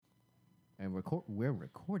And we're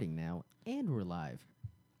recording now, and we're live.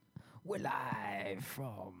 We're live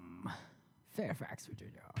from Fairfax,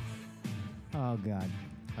 Virginia. Oh, God.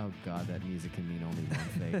 Oh, God, that music can mean only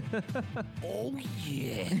one thing. Oh,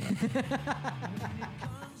 yeah.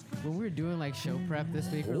 When we were doing, like, show prep this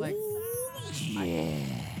week, we're like... Oh, yeah.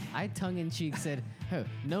 I tongue-in-cheek said, oh,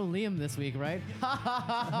 no Liam this week, right? Ha, ha,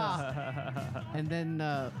 ha, ha. And then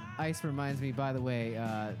Ice reminds me, by the way,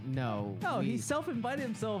 no. No, he self-invited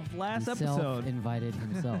himself last episode. Self-invited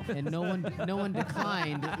himself. And no one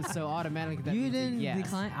declined, so automatically that You means a didn't yes.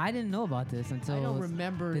 decline? I didn't know about this until I don't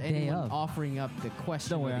remember the day anyone of. offering up the question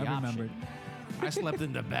Don't worry, or the I option. remembered. I slept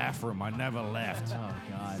in the bathroom. I never left. Oh,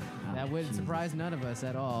 God. That wouldn't Jesus. surprise none of us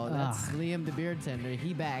at all. That's Liam the Beard Tender.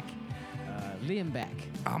 He back. Liam back.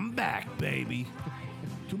 I'm back, baby.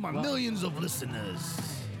 To my millions of listeners.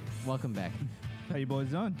 Welcome back. How you boys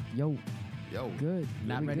doing? Yo, Yo. good.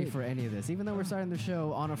 Not Really ready good. for any of this, even though we're starting the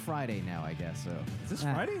show on a Friday now, I guess. So Is this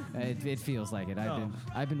Friday? it feels like it.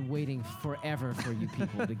 I've been waiting forever for you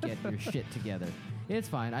people to get your shit together. It's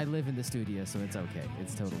fine. I live in the studio, so it's okay.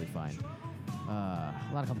 It's totally fine. A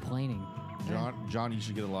lot of complaining. John, you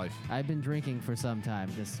should get a life. I've been drinking for some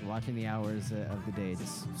time, just watching the hours of the day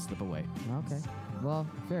just slip away. Okay. Well,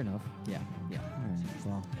 fair enough. Yeah. All right.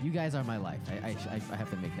 Well, You guys are my life. I have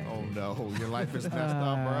to make that Oh clear. no, your life is messed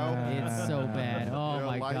up, bro. It's so bad. Oh your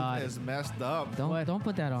my life God. is messed up. don't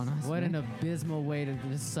put that on us. What an man. abysmal way to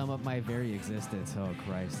just sum up my very existence. Oh,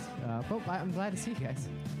 Christ. But I'm glad to see you guys.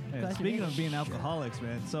 Yeah, Glad you speaking made of it. being alcoholics,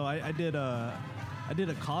 man. So I did a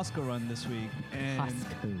Costco run this week, and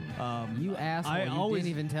Costco. You asshole. I You always-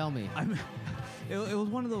 didn't even tell me. it was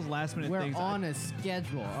one of those last minute We're things. on a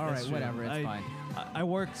schedule. All right, That's true. whatever. It's fine. I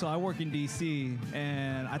work in DC,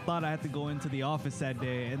 and I thought I had to go into the office that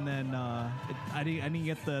day, and then I didn't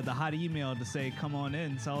get the hot email to say come on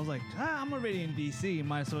in. So I was like, I'm already in DC,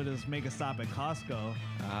 might as well just make a stop at Costco.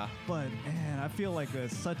 But man, I feel like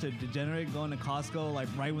such a degenerate going to Costco like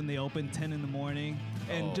right when they open, 10 in the morning,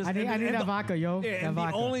 and just I need and that the- vodka, yo. Yeah, That and the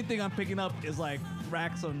vodka. only thing I'm picking up is like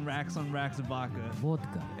racks on racks on racks of vodka.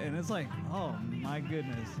 Vodka. And it's like, oh my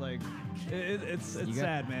goodness, like it's You got-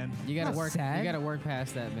 sad, man. You gotta Not work. sad. You gotta work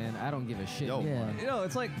past that, man. I don't give a shit. Yo. Yeah. You know,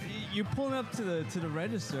 it's like you're pulling up to the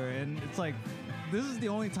register, and it's like this is the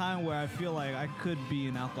only time where I feel like I could be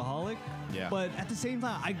an alcoholic. Yeah. But at the same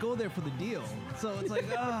time, I go there for the deal. So it's like,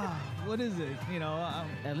 what is it? You know,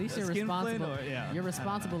 At least you're Skinflint responsible. or- yeah. You're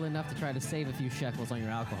responsible enough to try to save a few shekels on your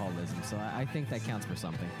alcoholism. So I think that counts for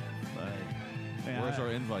something. But, man, Where's our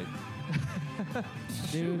invite?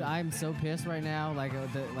 Dude, I'm so pissed right now. Like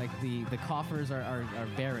the coffers are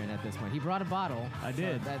barren at this point. He brought a bottle. I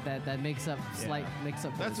did. So that makes up makes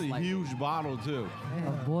up. for That's it a slightly. huge bottle too.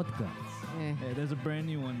 Of vodka. Eh. Yeah, there's a brand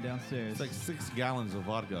new one downstairs. It's like 6 gallons of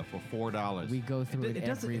vodka for $4. We go through it, doesn't.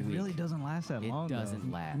 every It week. really doesn't last that It long. doesn't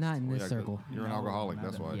though. last. Not in Well, this yeah, circle. You're an No, alcoholic. not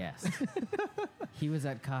That's that. why. Yes. He was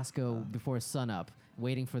at Costco before sunup,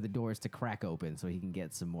 waiting for the doors to crack open so he can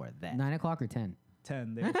get some more of that. 9 o'clock or 10?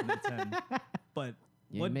 10. They open at 10. But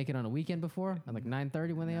You didn't make it on a weekend before? At like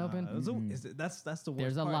 9:30 when they open? that's the worst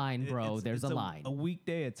There's a part. line, bro. There's it's a line. A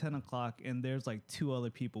weekday at 10 o'clock, and there's like 2 other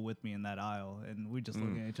people with me in that aisle, and we just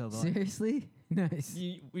looking at each other like, Seriously? Nice.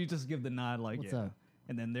 we just give the nod like, What's yeah. up?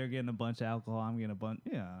 And then they're getting a bunch of alcohol. I'm getting a bunch.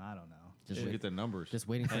 Yeah, I don't know. Just Should wait- get the numbers. Just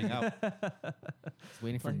waiting for Hang out. just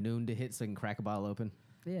waiting for noon to hit so I can crack a bottle open.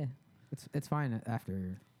 Yeah. It's fine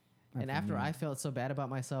after. And after noon. I felt so bad about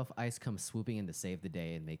myself, Ice comes swooping in to save the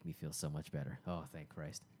day and make me feel so much better. Oh, thank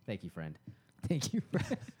Christ. Thank you, friend. Thank you.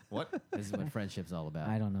 What? This is what friendship's all about.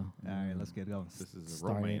 I don't know. All right, let's get going. This is a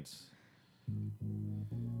Start it. romance.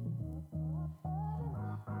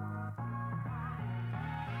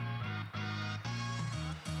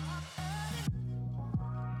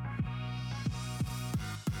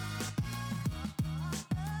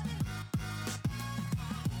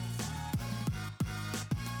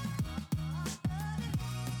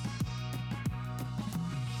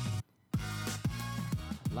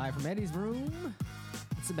 Live from Eddie's room.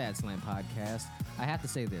 It's the Bad Slam podcast. I have to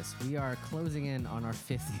say this. We are closing in on our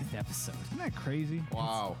 50th episode. Isn't that crazy?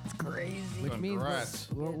 Wow. Crazy. Which means Congrats.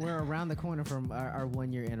 we're around the corner from our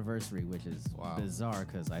 1 year anniversary, which is Wow. bizarre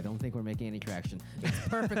because I don't think we're making any traction. It's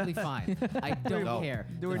perfectly fine. I don't No. care.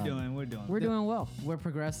 We're doing. We're doing well. We're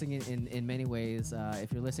progressing in many ways.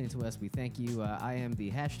 If you're listening to us, we thank you. I am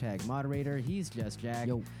the hashtag moderator. He's just Jack.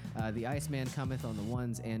 Yo. The Iceman cometh on the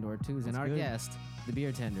ones and or twos, and our good. guest, the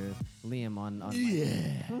beer tender, Liam on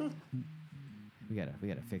Yeah. We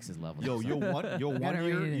gotta fix his level. Yo, your one Gotta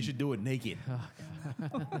year, rein it you in. should do it naked.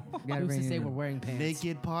 Gotta Who's to rein say it we're in. wearing pants?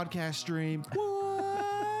 Naked podcast stream.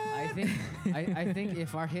 Ice I think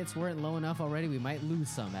if our hits weren't low enough already, we might lose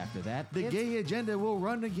some after that. The gay agenda will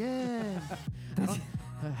run again.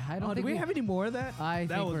 I don't Oh, do think we have any more of that? I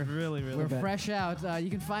that think was we're- really, really We're bad. fresh out.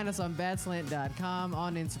 You can find us on badslant.com,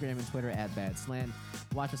 on Instagram and Twitter at badslant.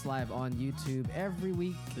 Watch us live on YouTube every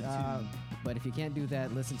week. But if you can't do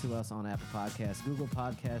that, listen to us on Apple Podcasts, Google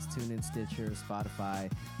Podcasts, TuneIn, Stitcher,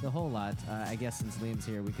 Spotify, the whole lot. I guess since Liam's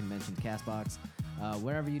here, we can mention Castbox.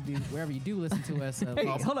 Wherever you do listen to us. Hey,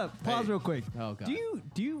 hold up. Pause real quick. Oh, God.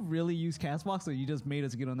 Do you really use Castbox, or you just made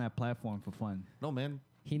us get on that platform for fun? No, man.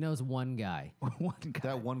 He knows one guy. One guy.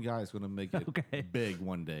 That one guy is going to make it Okay. big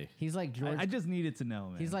one day. He's like George. I just needed to know,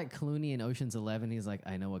 man. He's like Clooney in Ocean's 11. He's like,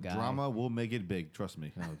 I know a guy. Drama will make it big. Trust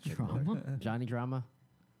me. Drama? Johnny Drama.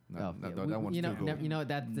 No, yeah. that one's you know, too cool. you know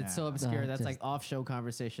that's so Nah. obscure. Nah, That's just- like off-show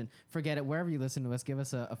conversation. Forget it. Wherever you listen to us, give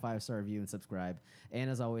us a 5-star review and subscribe. And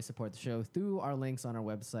as always, support the show through our links on our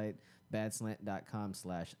website,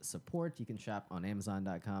 badslant.com/support. You can shop on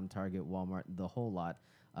Amazon.com, Target, Walmart, the whole lot.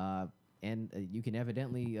 And you can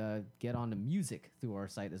evidently get on the music through our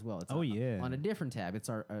site as well. It's Oh, yeah. on a different tab. It's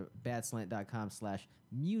our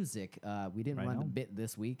badslant.com/music. We didn't Right run the on. bit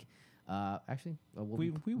this week. Actually, we'll we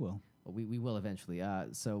be will. we will eventually.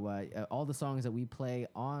 So all the songs that we play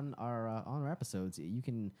on our episodes, you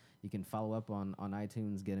can follow up on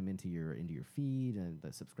iTunes, get them into your feed, and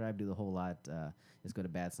subscribe to the whole lot. Just go to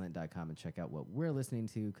badslant.com and check out what we're listening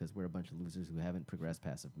to, because we're a bunch of losers who haven't progressed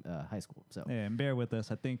past high school. So Yeah, and bear with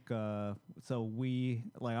us. I think so.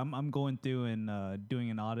 I'm going through and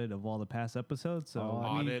doing an audit of all the past episodes. So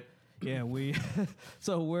Audit. Yeah,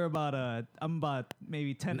 so we're about I'm about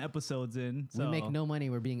maybe 10 episodes in. So we make no money.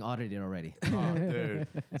 We're being audited already. Oh, dude.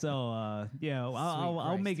 So yeah, I'll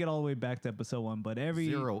Christ. make it all the way back to episode 1. But every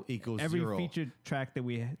Zero equals every zero. featured track that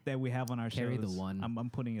we have on our Carry the shows, one. I'm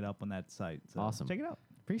putting it up on that site. So Awesome. check it out.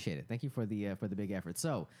 Appreciate it. Thank you for the big effort.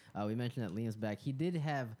 So we mentioned that Liam's back. He did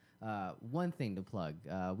have one thing to plug.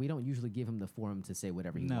 We don't usually give him the forum to say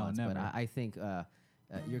whatever he No, wants, but never. I think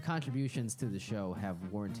your contributions to the show have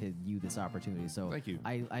warranted you this opportunity. So Thank you.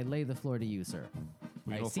 I lay the floor to you, sir. Well,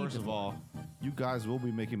 I you know, cede first the of floor. all, you guys will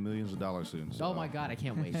be making millions of dollars soon. So Oh my God, I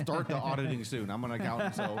can't wait. Start the auditing soon. I'm an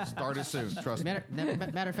accountant, so start it soon. Trust me.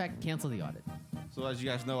 Matter of fact, cancel the audit. So as you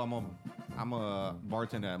guys know, I'm a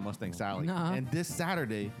bartender at Mustang Sally, Nuh-uh. and this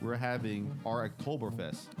Saturday we're having our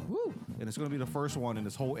Oktoberfest, Woo! and it's going to be the first one in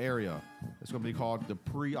this whole area. It's going to be called the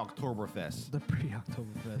Pre-Oktoberfest. The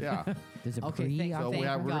pre-Oktoberfest. Yeah. There's a Okay, pre thank- So Thank we're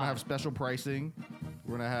going to God. have special pricing.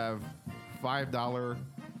 We're going to have $5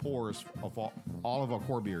 pours of all of our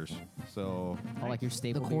core beers. So All like your the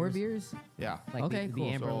staple core beers. beers. yeah. Like Okay, the cool.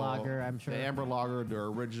 Amber So Lager, I'm sure. The Amber Lager, the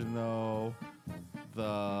original,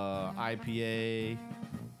 the IPA,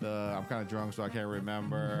 I'm kind of drunk, so I can't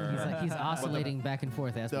remember. He's oscillating back and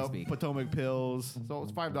forth as we The speak. Potomac Pills. So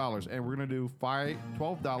it's $5, and we're gonna do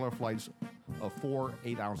 $12 flights of 4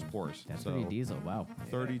 8-ounce pours. That's so pretty diesel. Wow.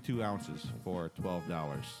 32 ounces for $12.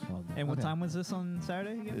 Well, And what okay. time was this on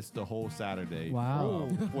Saturday again? It's the whole Saturday. Wow.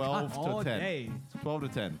 12 All to 10. day. 12 to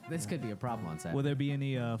 10. This could be a problem on Saturday. Will there be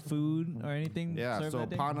any food or anything? Yeah. served So that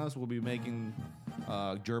day? upon us, we'll be making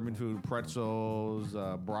German food, pretzels,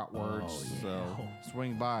 bratwursts. Oh, So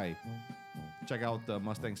swing by. Check out the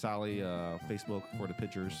Mustang Sally Facebook for the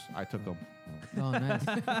pictures. I took them. Oh, nice.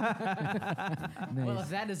 Well, Nice. if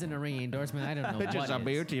that isn't a ringing endorsement, I don't know Pictures what are is.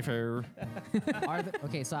 beautiful.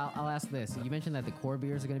 Okay, so I'll ask this. You mentioned that the core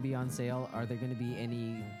beers are going to be on sale. Are there going to be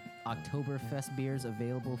any Oktoberfest beers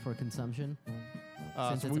available for consumption?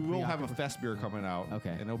 Since So it's we a will have a pre-Oktober- fest beer coming out.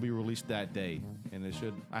 Okay. And it'll be released that day. And it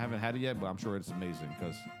should, I haven't had it yet, but I'm sure it's amazing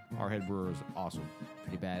because our head brewer is awesome.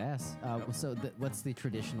 Pretty badass. So what's the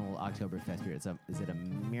traditional Oktoberfest beer? Is it a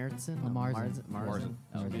Märzen? A Marzen. Marzen.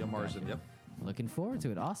 Oh, Should be a okay, Marzen, gotcha. yep. Looking forward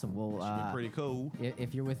to it. Awesome. Well, Should be pretty cool.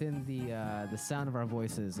 If you're within the sound of our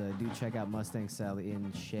voices, do check out Mustang Sally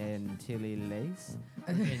in Chantilly,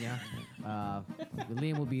 Virginia.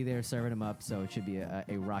 Liam will be there serving them up, so it should be a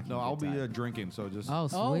rocking. No, good I'll be time. drinking, so just, Oh,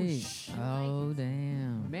 Oh, sweet. sh- Oh,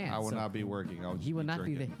 damn. Man, I will so not be working. I'll just He will not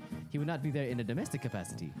be drinking. there. He would not be there in a domestic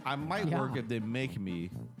capacity. I might Yeah. work if they make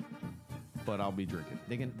me, but I'll be drinking.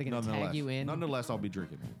 They're gonna tag Nonetheless. you in. Nonetheless, I'll be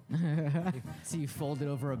drinking. See you folded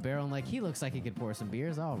over a barrel and like he looks like he could pour some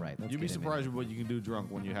beers. All right, let's You'd be get him in. surprised with what you can do drunk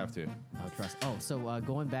when you have to. Oh, trust. Oh, so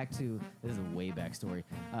going back to this is a way back story.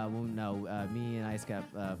 Me and Ice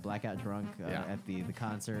got blackout drunk Yeah. at the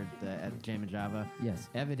concert at Jam and Java. Yes.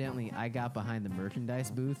 Evidently, I got behind the merchandise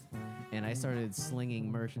booth, and I started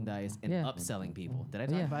slinging merchandise and Yeah. upselling people. Did I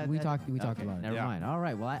talk Yeah, about we that? talked about it. Never Yeah. mind. All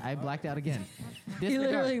right. Well, I blacked out again. He Disregard-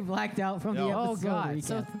 literally blacked out from the Yo. episode. Oh God! recap.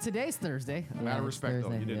 So today's Thursday. Matter of it's respect, though.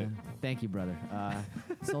 You Thursday, did it. yeah. Thank you, brother.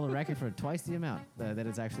 Sold a record for twice the amount that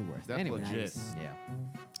it's actually worth. That's anyway, legit. Yeah.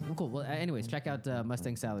 Well, cool. Well, anyways, check out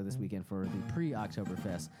Mustang Sally this weekend for the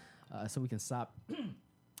pre-Oktoberfest, so we can stop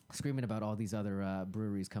screaming about all these other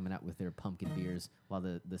breweries coming out with their pumpkin beers while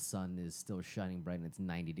the sun is still shining bright and it's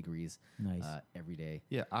 90 degrees Nice. every day.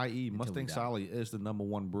 Yeah, i.e. we Mustang die. Sally is the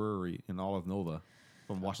 #1 brewery in all of Nova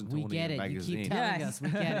from Washingtonian We get it. Magazine. You keep telling Yes. us. We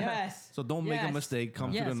get it. Yes. So don't make a Yes. mistake.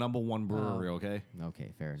 Come to Yes. the #1 brewery, okay?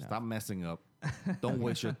 Okay, fair enough. Stop messing up. Don't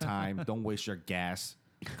waste your time. Don't waste your gas.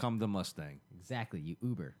 Come to Mustang. Exactly. You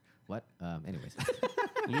Uber. What? Anyways.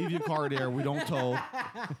 Leave your car there. We don't tow.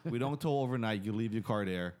 We don't tow overnight. You leave your car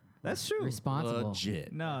there. That's true. Responsible.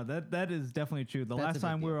 Legit. No, that is definitely true. The That's a last big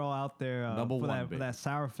time we deal. were all out there Number for one, that baby.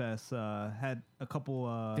 Sourfest, had a couple.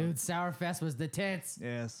 Dude, Sourfest was the tits.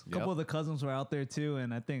 Yes, a Yep. couple of the cousins were out there too,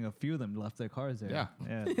 and I think a few of them left their cars there. Yeah.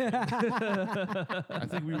 yeah. I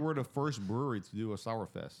think we were the first brewery to do a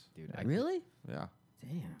Sourfest. Dude, Really? Yeah.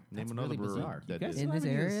 Damn. Name That's another really brewery bizarre. that You guys did. In still have this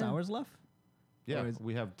any of the area? sours left? Yeah, or is-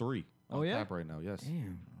 we have 3 Oh, on yeah? tap right now. Yes.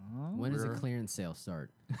 Damn. When does the We're- clearance sale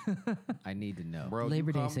start? I need to know. Bro, Labor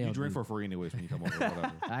you, Day come, sale, you drink dude. for free anyways when you come over.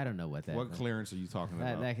 Whatever. I don't know what that. What clearance are you talking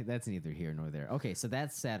That, about? that's neither here nor there. Okay, so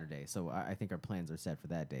that's Saturday. So I think our plans are set for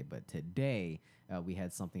that day. But today, we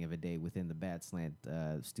had something of a day within the Bad Slant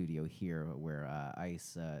studio here where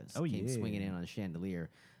Ice Oh, came yeah. swinging in on a chandelier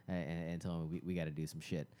and told me we got to do some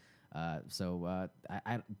shit.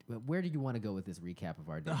 Where do you want to go with this recap of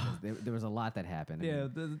our day? 'Cause there was a lot that happened. I Yeah,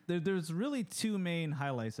 mean, there's really two main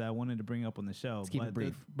highlights that I wanted to bring up on the show. Let's keep it but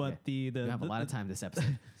brief. But Yeah. the we have a lot of time this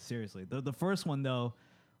episode. seriously, the first one though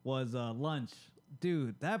was lunch.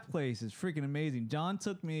 Dude, that place is freaking amazing. John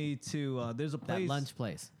took me to there's a That place lunch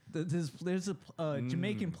place. There's a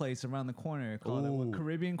Jamaican place around the corner called Ooh.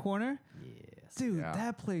 Caribbean Corner. Yes. Dude, Yeah.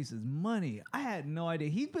 that place is money. I had no idea.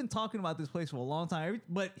 He's been talking about this place for a long time,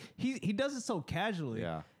 but he does it so casually.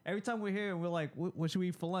 Yeah. Every time we're here and we're like, what should we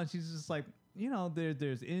eat for lunch? He's just like,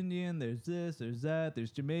 there's Indian, there's this, there's that,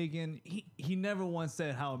 there's Jamaican. He never once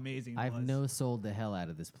said how amazing it I've was. no sold the hell out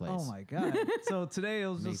of this place. Oh my god! So today it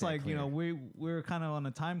was Make just that like clear. we were kind of on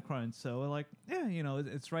a time crunch, so we're like, yeah,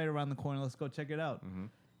 it's right around the corner. Let's go check it out.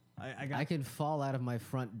 I got I can fall out of my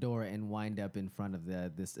front door and wind up in front of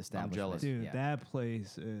this establishment. jealous. dude, Yeah. that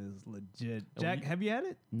place is legit. Jack, have you had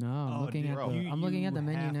it? No, I'm Oh, looking dude, at bro. the. I'm looking at the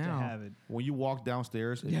menu have to now. have it. When you walk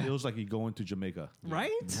downstairs, it feels like you're going to Jamaica.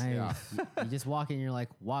 Right? Nice. You just walk in, you're like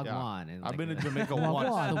Wagwan, and I've like, been to the- Jamaica the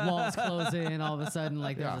once. walls close in. All of a sudden,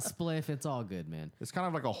 like Yeah. there's a spliff. It's all good, man. It's kind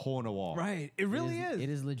of like a hole in the wall. Right. It really is. It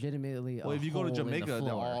is legitimately. Well, a if you go to hole in the Jamaica, they're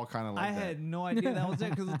floor. all kind of like I that. had no idea that was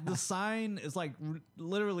there because the sign is like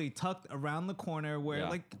literally tucked around the corner where Yeah.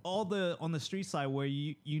 like all on the street side where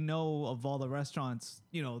you know of all the restaurants,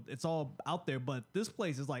 it's all out there, but this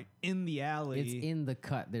place is like in the alley. It's in the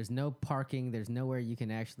cut. There's no parking. There's nowhere you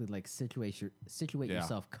can actually like situate Yeah.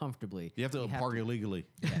 yourself comfortably. You have to park illegally.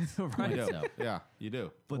 Yes, Right. You do. So, Yeah, you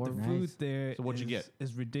do. but the Nice. food there So what'd you get?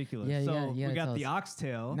 is ridiculous. Yeah, so yeah, yeah, we got tell the us.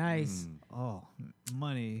 oxtail. Nice. Oh,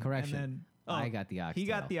 money. Correction. And then, I got the He oxtail.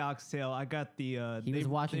 got the oxtail. I got the. he was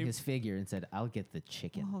watching his figure and said, "I'll get the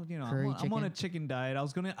chicken." Well, Curry I'm on a chicken? chicken diet.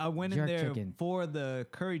 I went in Jerk there chicken. for the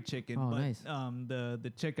curry chicken, Oh, but nice.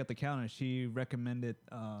 the chick at the counter, she recommended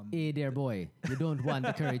Hey there, boy, you don't want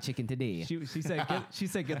the curry chicken today. she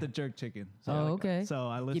said get the jerk chicken. So, Oh, okay. So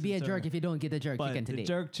I listened You'd be a to jerk her. if you don't get the jerk But chicken the today.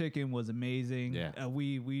 jerk chicken was amazing. Yeah.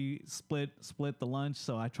 We split the lunch,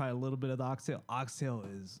 so I tried a little bit of the oxtail. Oxtail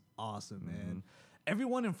is awesome, man.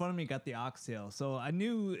 Everyone in front of me got the oxtail, so I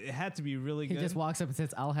knew it had to be really He good. just walks up and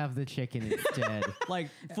says, "I'll have the chicken instead." like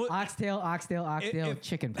foot, Oxtail, if-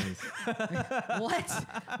 chicken, please. What?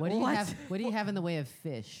 What do you What? have? What do you have in the way of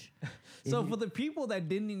fish? So for the people that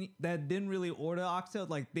didn't really order oxtail,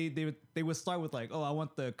 like they would start with like, oh, I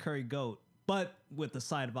want the curry goat, but with the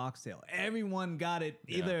side of oxtail. Everyone got it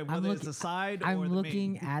either whether it's a side or I'm the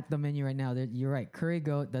looking main. at the menu right now. You're right. Curry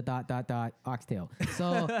goat, the ... oxtail.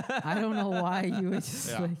 So I don't know why you would just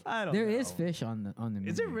Yeah. like. I don't There is know. fish on the menu.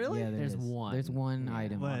 Is it really? Yeah, There's is. one. There's one Yeah,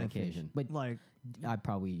 item on on fish. occasion, but Like I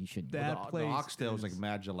probably should. that the place oxtail is like is-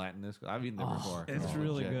 mad gelatinous. I've eaten it before. it's It's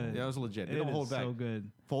really legit. good. Yeah, it was legit. They it don't is hold back. so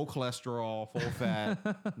good. Full cholesterol, full fat,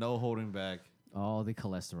 no holding back. All the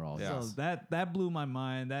cholesterol. Yeah. So that blew my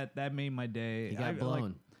mind. That made my day. He got I-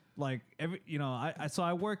 blown. Like every,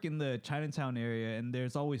 I work in the Chinatown area, and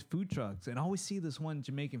there's always food trucks, and I always see this one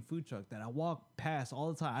Jamaican food truck that I walk past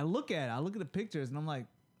all the time. I look at the pictures, and I'm like,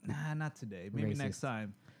 nah, not today. Maybe Racist. next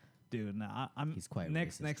time. Dude, nah, I'm He's quite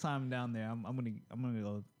next racist. next time I'm down there. I'm gonna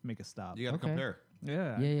go make a stop. You got to Okay. compare.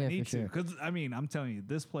 Yeah, Yeah, I need for sure. Because I mean, I'm telling you,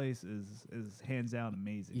 this place is hands down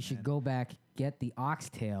amazing. You should man. go back, get the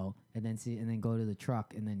oxtail, and then go to the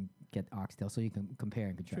truck and then get oxtail so you can compare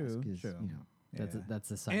and contrast. True, 'cause, true. You know. That's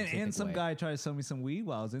the And, scientific some way. guy tried to sell me some weed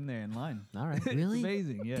while I was in there in line. All right. It's Really?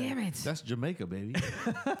 amazing. Yeah. Damn it! That's Jamaica, baby.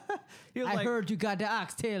 He was I like, heard you got the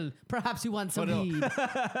oxtail. Perhaps you want some But, weed.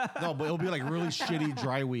 No, but it'll be like really shitty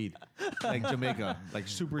dry weed, like Jamaica, like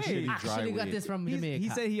super shitty dry Actually, weed. got this from Jamaica. he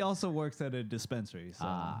said he also works at a dispensary. So,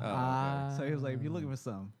 so he was like, if you're looking for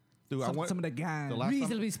some, Dude, I some, went- some of the guys. the last time-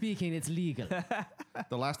 Reasonably speaking, it's legal.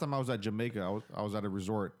 The last time I was at Jamaica, I was at a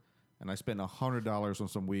resort, and I spent $100 on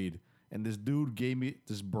some weed. And this dude gave me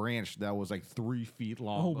this branch that was like 3 feet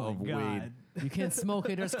long Oh of my weed. god. You can't smoke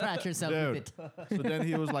it or scratch yourself Dude. with it. So then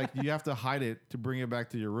he was like, "You have to hide it to bring it back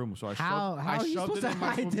to your room." So I How shoved, are I you shoved supposed it in to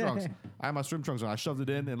my swim hide trunks. it? I had my swim trunks on. I shoved it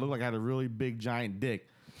in, and it looked like I had a really big giant dick.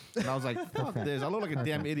 And I was like, "Fuck this!" I look like a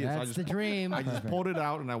damn idiot. So I That's just the dream. I just pulled it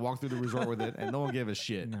out and I walked through the resort with it, and no one gave a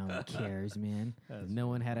shit. No one cares, man. No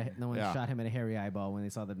one Yeah. shot him in a hairy eyeball when they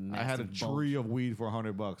saw the I had a massive bulge. tree of weed for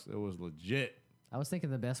 $100. It was legit. I was thinking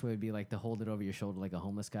the best way would be like to hold it over your shoulder like a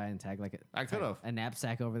homeless guy and tag like I could've. a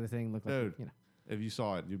knapsack over the thing. Look like Dude. you know. If you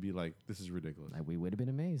saw it, you'd be like, "This is ridiculous." Like we would have been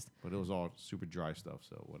amazed. But it was all super dry stuff,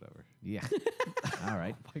 so whatever. Yeah. All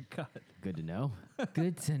right. Oh my god. Good to know.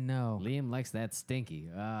 Good to know. Liam likes that stinky.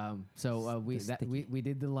 We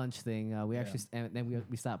did the lunch thing. We actually and then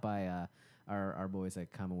we stopped by our boys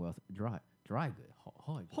at Commonwealth Dry Good.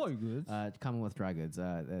 Hoy goods. Commonwealth Dry Goods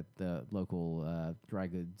at the local dry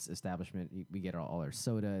goods establishment. We get all our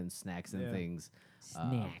soda and snacks and Yeah. things.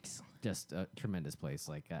 Snacks. Just a tremendous place.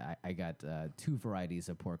 Like I got 2 varieties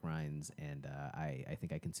of pork rinds, and I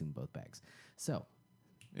think I consumed both bags. So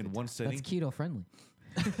In one sitting, That's keto friendly.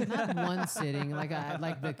 not one sitting. Like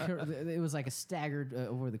it was like a staggered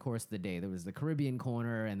over the course of the day. There was the Caribbean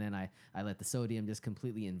corner, and then I let the sodium just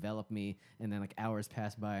completely envelop me, and then like hours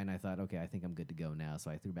passed by, and I thought, okay, I think I'm good to go now.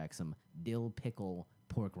 So I threw back some dill pickle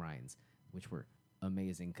pork rinds, which were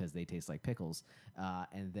amazing because they taste like pickles.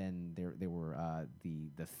 And then there were the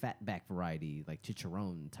fatback variety, like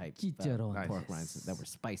chicharron type Chicharron. pork Nice. rinds that were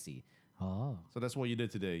spicy. Oh. so that's what you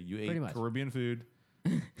did today. You Pretty ate much. Caribbean food,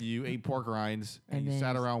 you ate pork rinds, and And you then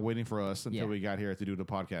sat you- around waiting for us until Yeah. we got here to do the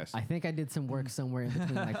podcast. I think I did some work somewhere in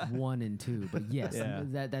between like 1 and 2, but yes, Yeah.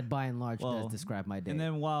 that by and large Well, does describe my day. And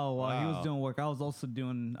then while he was Wow. doing work, I was also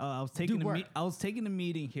doing. I was taking work. I was taking a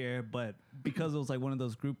meeting here, but because it was like one of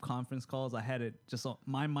those group conference calls, I had it just on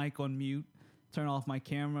my mic on mute, turn off my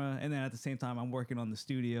camera, and then at the same time, I'm working on the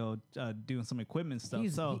studio, doing some equipment stuff.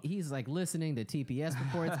 He's like listening to TPS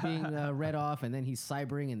reports being read off, and then he's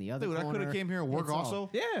cybering in the other Dude, I corner. could have came here and work It's all- also.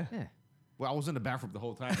 yeah. Yeah. Well, I was in the bathroom the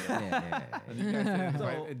whole time. Yeah. And you guys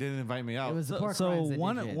didn't invite me out. It was the So, pork so rinds that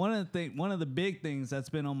one did shit. one of the big things that's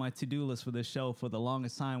been on my to-do list for this show for the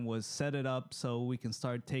longest time was set it up so we can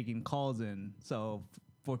start taking calls in. So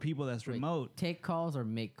for people that's Wait, remote, take calls or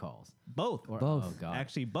make calls? both. Or, Both. Oh god,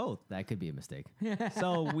 Actually, both. that could be a mistake.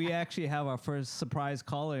 So we actually have our first surprise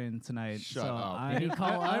caller in tonight. Shut so up. Did he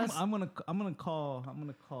call us? I'm gonna call.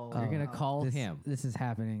 You're gonna call this, him. This is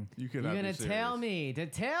happening. you could You're not gonna be tell serious. me to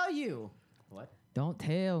tell you what? Don't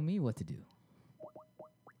tell me what to do.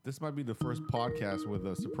 This might be the first podcast with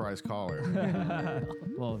a surprise caller.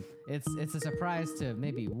 Well, it's a surprise to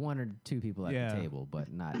maybe 1 or 2 people at Yeah. the table,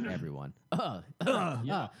 but not everyone.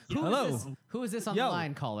 Yeah. Who Hello. is this? Who is this on Yo. the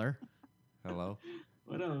line, caller? Hello.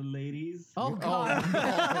 What up, ladies? Oh god.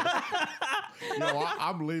 Yo,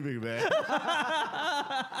 I'm leaving, man.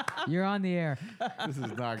 You're on the air. This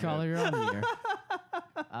is not Caller, good. you're on the air.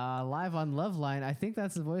 Live on Loveline, I think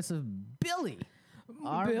that's the voice of Billy.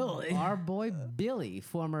 Our boy Billy,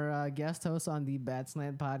 former guest host on the Bad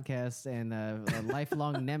Slant podcast and a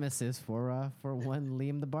lifelong nemesis for one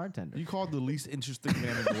Liam the bartender. You called the least interesting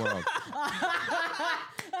man in the world.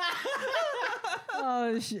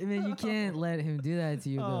 Oh, man, you can't let him do that to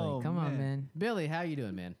you, Billy. Oh, Come on, man. man. Billy, how you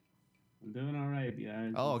doing, man? I'm doing all right,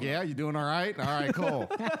 guys. Oh, yeah? You doing all right? All right, cool.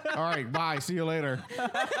 All right, bye. See you later.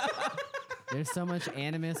 There's so much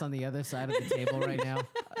animus on the other side of the table right now.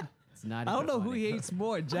 It's not. I don't even know who funny. he hates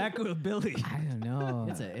more, Jack or Billy. I don't know.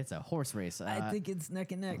 It's a horse race. I think it's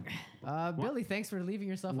neck and neck. Billy, thanks for leaving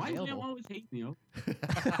yourself Why do you available. always hate me?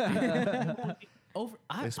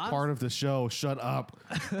 It's part of the show. Shut up.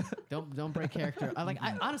 Don't break character.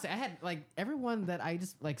 I honestly, I had like everyone that I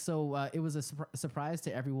just like. So it was a surprise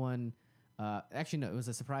to everyone. Actually, no, it was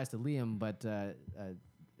a surprise to Liam, but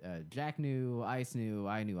Jack knew, Ice knew,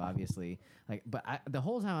 I knew, obviously. Like, but the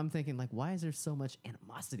whole time I'm thinking, like, why is there so much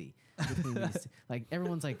animosity between these two? Like,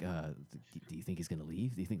 everyone's like, do you think he's gonna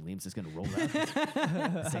leave? Do you think Liam's just gonna roll out?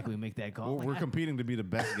 It's like we make that call. We're competing to be the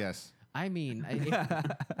best guest. I mean,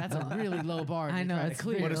 that's a really low bar. I know, it's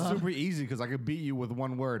clear. But it's Hello. super easy because I could beat you with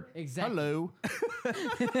one word. Exactly. Hello.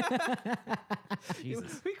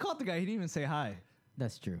 Jesus. We called the guy. He didn't even say hi.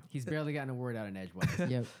 That's true. He's barely gotten a word out in Edgewater.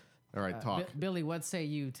 Yep. All right, talk. Billy, what say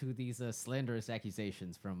you to these slanderous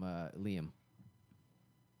accusations from Liam?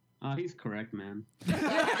 He's correct, man.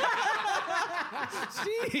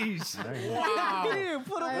 Jeez. Wow. Here,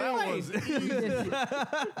 put him That away. was easy. You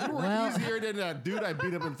were Well- easier than that dude I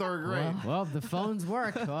beat up in third grade. Well, the phones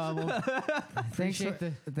work. Well, appreciate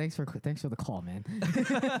Thanks for the call, man.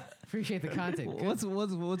 appreciate the content. Good.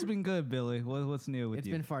 What's been good, Billy? What's new with It's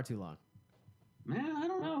you? been far too long. Man, I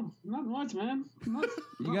don't know. Not much, man. Not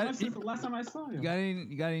got- much since the last time I saw you.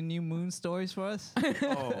 You got any new moon stories for us?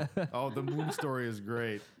 Oh, the moon story is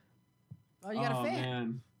great. Oh, you got a fan.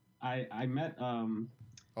 Man. I met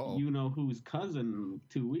Uh-oh. you know who's cousin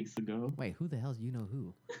 2 weeks ago. Wait, who the hell's you know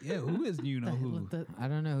who? Yeah, who is you know who? What the- I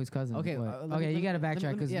don't know whose cousin. Okay, but- let me- okay, you got to let me-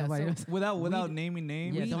 backtrack because yeah, nobody so- knows. Without naming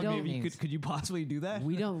names, Yeah, don't maybe name names. could you possibly do that?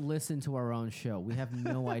 we don't listen to our own show. We have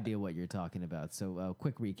no idea what you're talking about. So,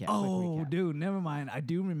 quick recap. Oh, quick recap. dude, never mind. I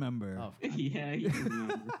do remember. Oh, Yeah, you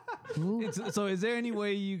remember. Who? So, is there any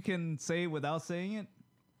way you can say it without saying it?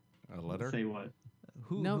 A letter? Say what?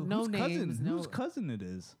 No whose names, cousin? no- Whose cousin it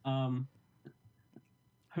is?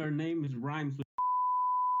 Her name is rhymes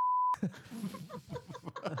with.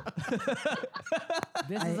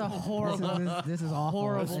 this is a horrible. This is awful.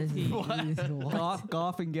 horrible This is- team. what?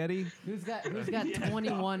 Goff and Getty. Who's got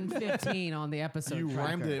 2115 on the episode? You tracker?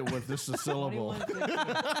 rhymed it with just a syllable.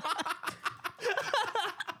 2115.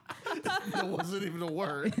 It wasn't even a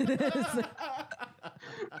word.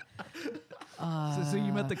 So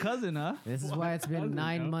you met the cousin, huh? This is why it's been Cousin,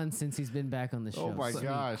 9 no? months since he's been back on the show. Oh my Sweet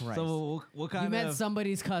gosh. Christ. So what you kind met of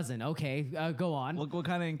somebody's cousin. Okay, go on. what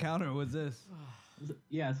kind of encounter was this?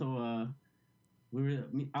 Yeah, so I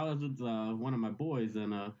was with one of my boys,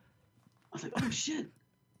 and I was like, "Oh shit,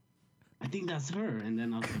 I think that's her." And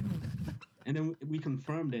then and then we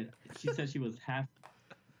confirmed it. She said she was half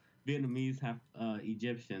Vietnamese, half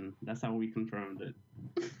Egyptian. That's how we confirmed it.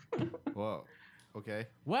 Whoa. Okay.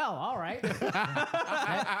 Well, all right.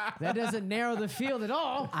 that doesn't narrow the field at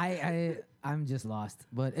all. I'm just lost,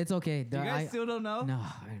 but it's okay. You guys still don't know? No.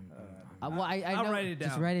 Well, I I'll know- write it down.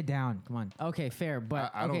 Just write it down. Come on. Okay, fair,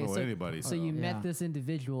 but I don't okay, know so, anybody. So you Yeah. met this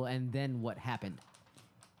individual, and then what happened?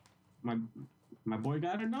 My boy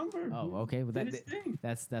got her number. Oh, okay. Well, Did his thing.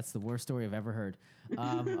 that's the worst story I've ever heard.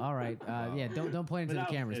 All right. Yeah. Don't point into the But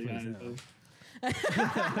cameras, that was please. it,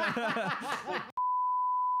 guys.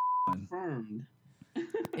 Confirmed.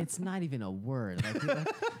 It's not even a word. Like,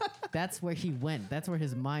 that's where he went. That's where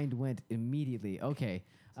his mind went immediately. Okay.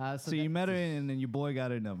 So you met her and then your boy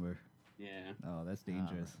got her number. Yeah. Oh, that's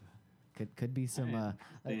dangerous. could be some.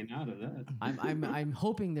 Staying out of that. I'm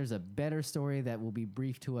hoping there's a better story that will be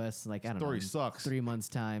briefed to us. Like I don't know. Story in sucks. 3 months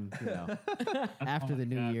time. You know, after the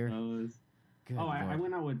new God, year. fellas. Good I Lord.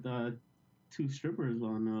 went out with 2 strippers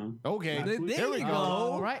on. Okay. There There we we go. go.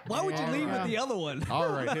 All right. Why would you There leave we with go. the other one? All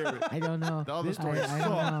right. Here. I don't know. The other story I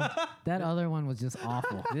don't know. That other one was just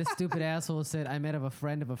awful. This stupid asshole said, "I met of a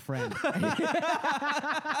friend of a friend."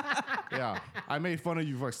 Yeah. I made fun of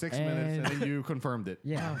you for 6 minutes and then you confirmed it.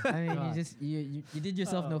 Yeah. I mean, God. you did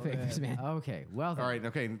yourself no favors, man. Okay. Well. Then. All right.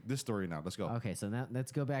 Okay. This story now. Let's go. Okay, so now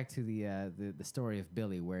let's go back to the story of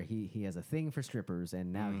Billy, where he has a thing for strippers,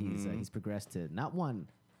 and now he's progressed to not 1,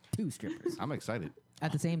 2 strippers. I'm excited.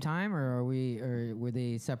 At the same time, or were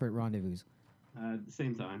they separate rendezvous? At the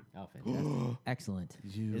same time. Oh, fantastic! Excellent.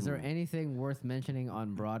 Is there anything worth mentioning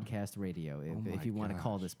on broadcast radio, if you want to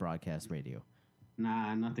call gosh. this broadcast radio?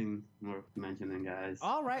 Nah, nothing worth mentioning, guys.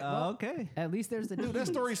 All right. Well, Okay. at least there's the Dude, that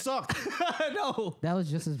story sucked. No. That was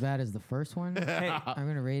just as bad as the first one. Hey, I'm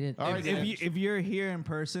gonna rate it. All right, if you're here in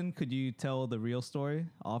person, could you tell the real story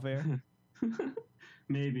off air?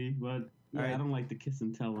 Maybe, but yeah, Alright. I don't like to kiss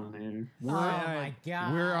and tell on air. Oh my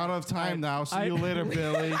God! We're out of time now. See you later,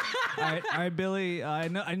 Billy. all right, Billy. I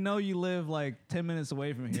know you live like 10 minutes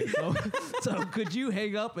away from here, so could you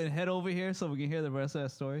hang up and head over here so we can hear the rest of that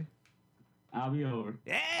story? I'll be over.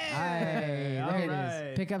 Yeah. Hey, all there it is.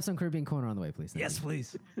 right. Pick up some Caribbean Corner on the way, please. Thank Yes, you.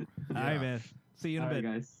 please. All right, man. See you in a All right,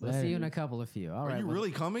 bit. guys. We'll see you in a couple of few. All Are right. you well,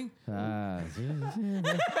 really coming?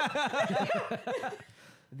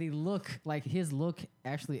 the look, like his look,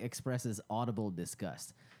 actually expresses audible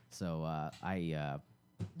disgust. So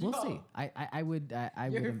we'll see. I would.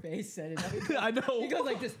 face said it. I know. He goes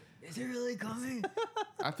like this. Is it really coming?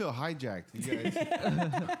 I feel hijacked. You guys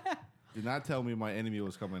did not tell me my enemy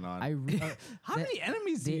was coming on. How many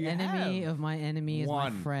enemies do The you enemy have? of my enemy is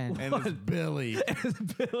One. my friend. And it's Billy.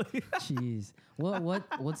 Billy. Jeez.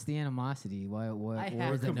 What's the animosity? What I what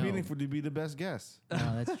have was to the no? Competing to be the best guest.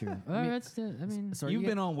 Oh, that's true. I mean, So You've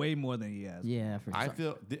been on way more than he has. yeah, for I sure.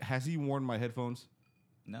 feel. Has he worn my headphones?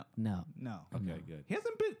 No. No. No. Okay, good. He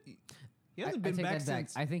hasn't been. He hasn't I been take back that back.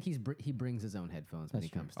 since. I think he brings his own headphones when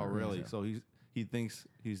That's he comes. Oh, to really? the So he thinks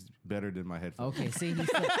he's better than my headphones. Okay, see,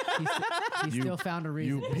 he still found a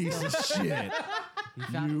reason. You piece of shit.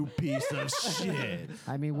 found- You piece of shit.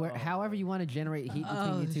 I mean, however you want to generate heat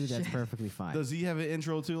between you two, that's perfectly fine. Does he have an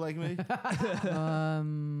intro too, like me?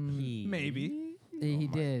 Maybe. He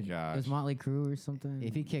did. gosh. It was Motley Crue or something.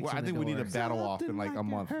 If he kicks, Well, I in think the we need door, a battle off in like a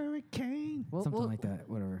month. Hurricane. something like that.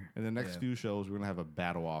 Whatever. In the next Yeah. few shows, we're gonna have a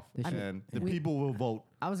battle off, They should- and the we- people will vote.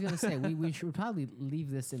 I was gonna say we should probably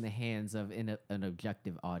leave this in the hands of an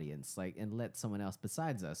objective audience, like, and let someone else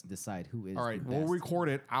besides us decide who is. All right, the we'll best. record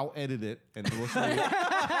it. I'll edit it, and we'll see.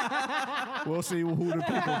 We'll see who the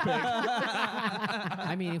people pick.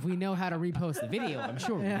 I mean, if we know how to repost the video, I'm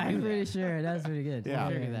sure. we Yeah, can I'm do pretty that. sure that's pretty good. Yeah,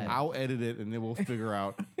 figure that out. I'll edit it, and then we'll figure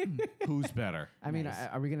out who's better. I mean,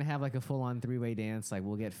 are we gonna have like a full-on three-way dance? Like,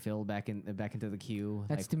 we'll get Phil back into the queue.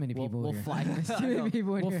 That's like, too many people We'll here. fly him. That's too many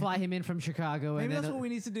people in We'll here. fly him in from Chicago, Maybe and that's then what we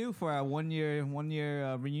need to do for our one year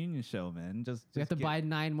reunion show, man. Just we have to get- buy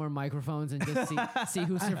 9 more microphones and just see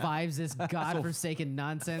who survives this godforsaken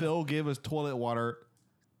nonsense. Phil gave us toilet water,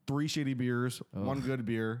 3 shitty beers, 1 good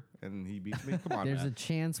beer, and he beats me. Come on, There's a man.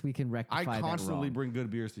 chance we can rectify I that constantly wrong. bring good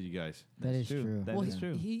beers to you guys. That is true. That Well, is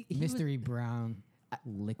true. He was- Mystery brown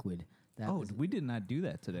liquid. That Oh, was- we did not do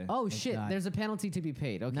that today. Oh Thank shit! God. There's a penalty to be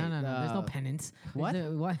paid. Okay, no. There's no penance. what?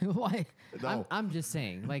 Why? No, I'm just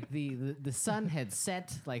saying, like the sun had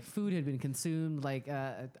set, like food had been consumed, like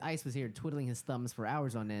Ice was here twiddling his thumbs for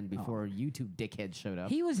hours on end before you two dickheads showed up.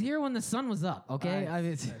 He was here when the sun was up. Okay, I-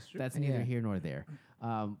 mean, That's neither Yeah. here nor there.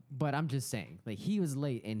 But I'm just saying, like, he was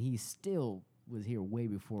late and he still was here way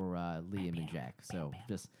before Liam and Jack. So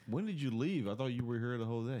just when did you leave? I thought you were here the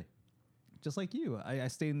whole day. Just like you. I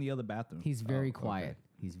stayed in the other bathroom. he's very okay. quiet.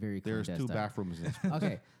 He's very There's 2 clandestine. bathrooms in this.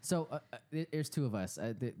 Okay, so there's 2 of us.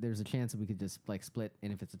 There's a chance that we could just like split,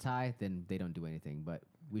 and if it's a tie, then they don't do anything. But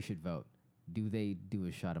we should vote. Do they do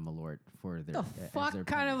a shot of Malort for their? the fuck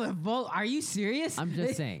kind of a vote? Are you serious? I'm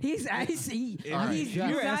just saying. He's All right, you you're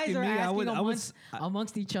guys asking are me, I asking would- I would amongst, s-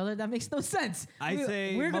 amongst each other. That makes no sense. I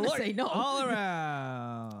say we're gonna Malort say no. all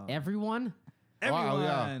around. Everyone, Everyone. Wow,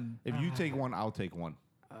 yeah. If you take one, I'll take one.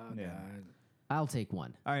 Yeah. I'll take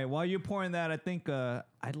one. All right. While you're pouring that, I think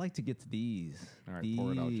I'd like to get to these. All right,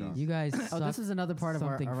 pour it out, John. You guys. Oh, this is another part of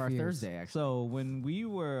our something fierce. Thursday. Actually, So when we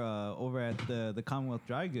were over at the Commonwealth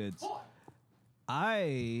Dry Goods,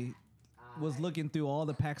 I was looking through all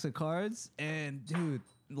the packs of cards, and dude,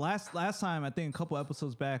 last time I think a couple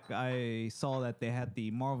episodes back, I saw that they had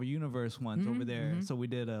the Marvel Universe ones over there. So we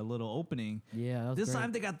did a little opening. Yeah, that was This great.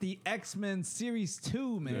 time they got the X-Men Series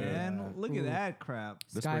 2, man. Yeah. Look at that crap.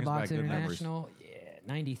 This brings back Skybox good memories. International. Yeah,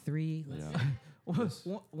 93. Yeah.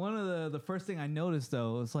 One of the first thing I noticed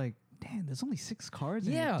though was like, damn, there's only 6 cards.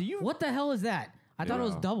 in Yeah. here. Do you What the hell is that? I thought it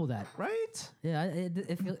was Yeah. double that. right? Yeah,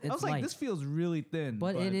 it's I was like, light. this feels really thin.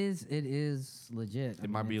 but it is legit. It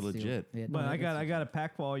might be it's legit. Yeah, But no, I it's- got a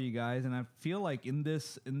pack for all you guys, and I feel like in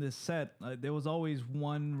this set there was always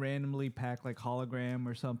one randomly packed like hologram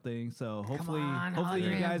or something. So hopefully on, you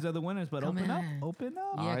hologram. guys are the winners. But Come open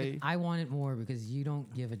on. up. Yeah, I- I want it more because you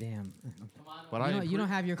don't give a damn. But You don't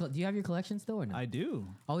have your. Do you have your collection still or no? I do.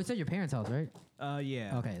 Oh, it's at your parents' house, right?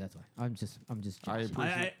 Yeah. Okay, that's why. I'm just. I joking.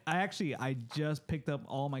 appreciate. I actually just picked up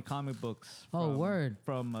all my comic books. Oh, from, word.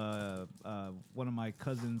 From one of my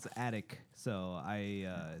cousin's attic. So I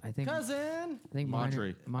think. cousin. I think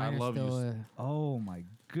Montre, mine I are love you. still. oh my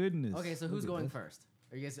goodness. Okay, so who's going first?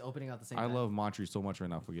 Are you guys opening out the same? I time? love Montre so much right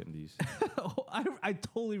now for getting these. I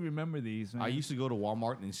totally remember these. Man. I used to go to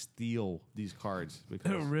Walmart and steal these cards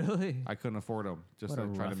because really. I couldn't afford them. Just What a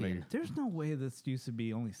to try to make. ruffian. There's no way this used to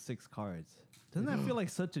be only 6 cards. Doesn't that feel like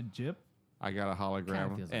such a jip? I got a Kinda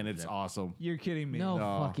hologram feels like and a it's joke. awesome. You're kidding me. No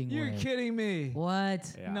No. fucking You're way. kidding me.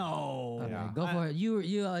 What? Yeah. No. Okay, Yeah. go for it. You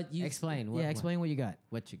Explain. What- Yeah, explain what you got.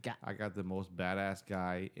 What you got? I got the most badass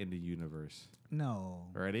guy in the universe. No.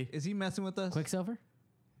 Ready? Is he messing with us? Quicksilver.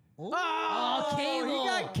 Oh, Cable. He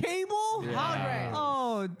got cable? Yeah.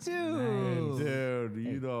 Oh, dude. Dude,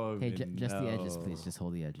 you don't Hey, even just the edges, know. please. Just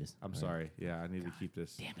hold the edges. I'm sorry. Yeah, I need to keep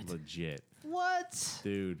this legit. What?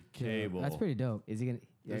 Dude, cable. That's pretty dope. Is he gonna?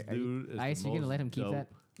 This are you- dude is Ice, the you gonna most let him keep dope. that?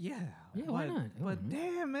 Yeah. why not? But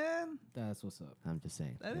damn, man, That's what's up. I'm just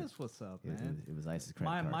saying. that is what's up, It, man. it was Ice's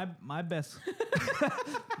credit card. My best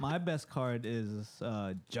my best card is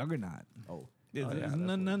Juggernaut. Oh. It's, yeah, it's that's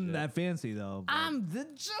none legit. that fancy though. but- I'm the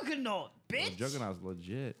Juggernaut, bitch. Juggernaut's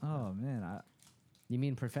legit. oh man, You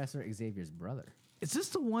mean Professor Xavier's brother? is this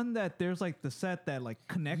the one that there's like the set that like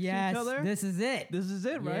connects Yes, each other? this is it. This is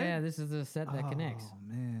it, right? Yeah, this is the set that connects. Oh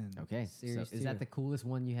man. Okay. So Series is that two. the coolest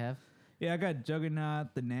one you have? Yeah, I got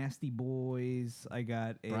Juggernaut, the Nasty Boys. I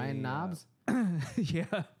got Brian Knobs? yeah.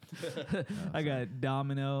 I got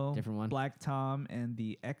Domino, Different one? Black Tom, and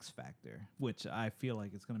the X Factor, which I feel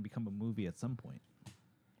like it's going to become a movie at some point.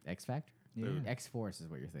 X Factor? Yeah. X Force is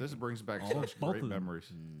what you're thinking. This brings back Oh, such both great of them.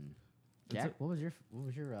 memories. Jack, what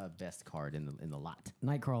was your best card in the lot?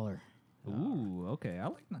 Nightcrawler. Ooh, okay. I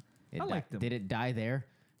like that. It I like them. Did it die there?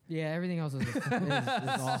 Yeah, everything else is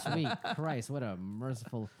awesome. Sweet Christ, what a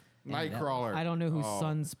merciful Nightcrawler. I don't know who Oh,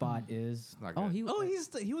 Sunspot is. not Oh, good.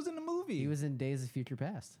 He was in the movie. he was in Days of Future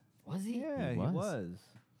Past. Was he? Yeah, He he was. was.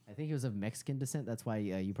 I think he was of Mexican descent. That's why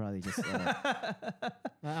you probably just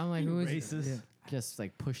I'm like, who is Racist. Yeah. just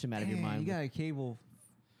like pushed him out of your Dang, mind. You got a cable.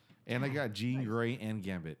 And I got Jean Grey and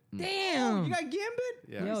Gambit. Damn. You got Gambit?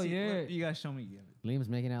 Yeah. Yo, yeah. You gotta show me Gambit. Liam's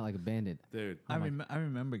making out like a bandit. Dude. I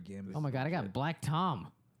remember Gambit. Oh my god, I got Black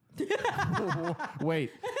Tom.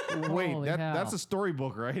 Wait. Holy That's hell. a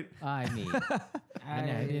storybook, right? I mean,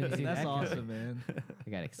 I didn't see That's that awesome, man. I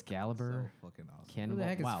got Excalibur, So fucking awesome. Who Cannonball. the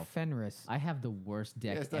heck is Wow, Fenris? I have the worst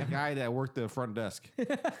deck Yeah, it's that ever. guy that worked the front desk.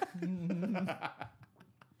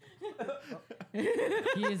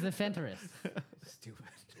 He is the Fenris. Stupid.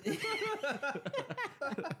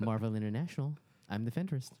 Marvel International. I'm the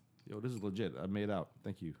Fenris. Yo, this is legit. I made out.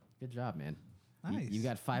 Thank you. Good job, man. Nice. You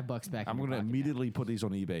got $5 back. I'm in your gonna pocket now. immediately put these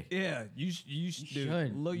on eBay. Yeah, you should.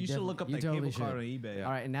 should. Look, you should Definitely. look up You that totally cable card on should. eBay.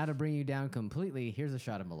 All right, and now to bring you down completely, here's a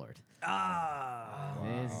shot of Malort. Ah.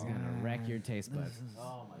 This is gonna wreck your taste buds.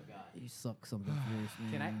 Oh my god. You suck something fierce,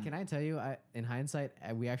 man. Can I tell you? In hindsight,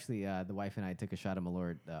 we actually the wife and I took a shot of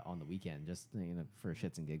Malort on the weekend, just for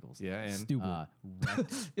shits and giggles. Yeah, and Stupid.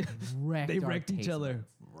 Wrecked They our wrecked each taste other.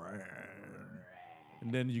 buds.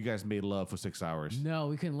 and then you guys made love for 6 hours. No,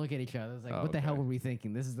 we couldn't look at each other. It was like, Oh, what the hell okay. were we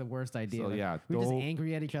thinking? This is the worst idea. So, Like, yeah, we were just don't-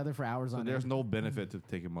 angry at each other for hours So on there's end. no benefit to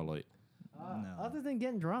taking my light. No. Other than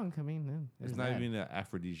getting drunk, I mean, It's there's not that. even an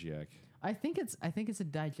aphrodisiac. I think it's a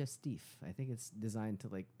digestif. I think it's designed to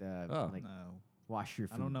like Oh. like No. wash your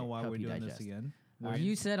food. I don't know why help we're you doing digest. this again.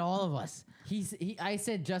 You said all of us. I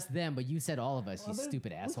said just them, but you said all of us. You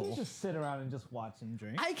stupid asshole. just sit around and just watch and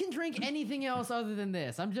drink. I can drink anything else other than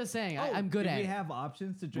this. I'm just saying. I'm good at We it. have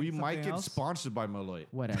options to drink. We might something get else? sponsored by Malloy.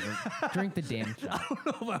 Whatever. Drink the damn shot. I don't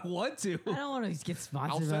know if I want to. I don't want to get I'll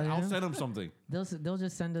sponsored by send, I'll them. send him something. They'll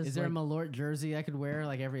just send us. Is there a like, Malort jersey I could wear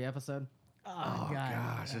like every episode? oh God.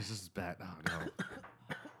 Gosh, this is bad. Oh, no.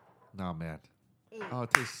 No, man. Oh,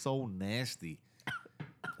 it tastes so nasty.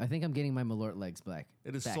 I think I'm getting my Malort legs back.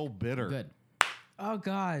 It is Back. so bitter. Good. Oh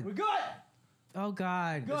God. We good. Oh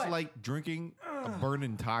God. It's like drinking a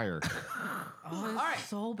burning tire. Oh, it's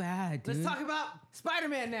so bad, dude. Let's talk about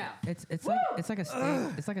Spider-Man now. It's like a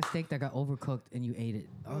steak. It's like a steak that got overcooked and you ate it.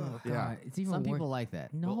 Oh God. Yeah. It's even Some worse. people like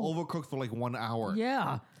that. No. Overcooked for like 1 hour.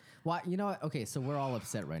 Yeah. Why? You know what? Okay, so we're all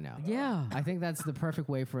upset right now. Yeah. I think that's the perfect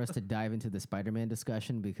way for us to dive into the Spider-Man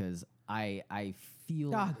discussion because I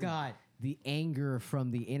feel Oh God. the anger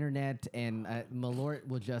from the internet and Malort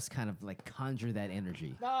will just kind of like conjure that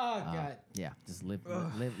energy. Oh God. Yeah, just live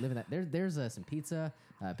in that. There's some pizza,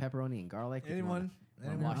 pepperoni and garlic. if you Anyone?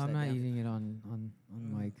 wanna No, wash I'm that not down. eating it on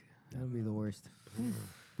mic. That would be the worst.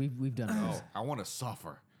 We've done Oh, worse. I want to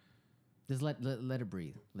suffer. Just let it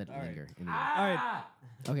breathe. Let it linger. In the All right.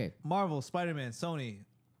 okay. Marvel, Spider-Man, Sony.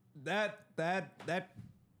 That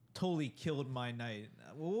totally killed my night.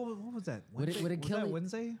 What was that? Would it Was kill that it?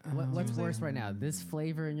 Wednesday? What's Tuesday? worse right now? This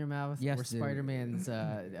flavor in your mouth Yes, or dude. Spider-Man's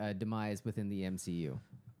demise within the MCU?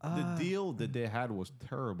 The deal that they had was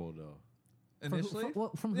terrible, though. Initially?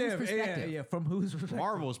 From whose perspective? Yeah, from whose perspective?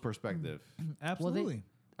 Marvel's perspective. Absolutely.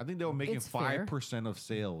 I think they were making It's fair. 5% of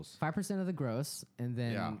sales. 5% of the gross, and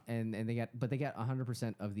then Yeah. and they got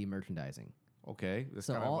 100% of the merchandising. Okay, it's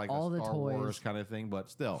So kind of all- like all a the Star Wars toys- kind of thing, but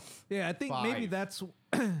still. Yeah, I think maybe 5. that's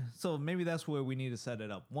so. Maybe that's where we need to set it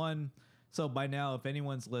up. One, so by now, if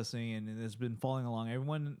anyone's listening and has been following along,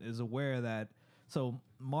 everyone is aware that so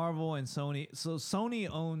Marvel and Sony. So Sony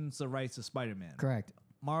owns the rights to Spider-Man. Correct.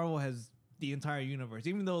 Marvel has the entire universe,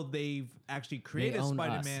 even though they've actually created own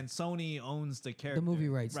Spider-Man. Sony owns the character, The movie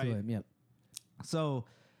rights to him. Yep. So,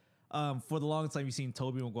 for the longest time, you've seen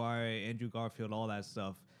Tobey Maguire, Andrew Garfield, all that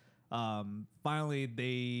stuff. finally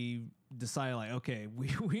they decided like, okay,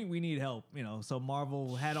 we need help, you know. So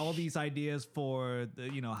Marvel had all these ideas for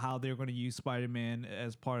the, you know, how they're going to use Spider-Man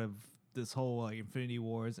as part of this whole like Infinity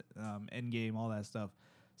Wars, Endgame, all that stuff.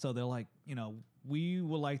 So they're like, you know, we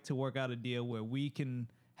would like to work out a deal where we can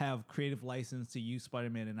have creative license to use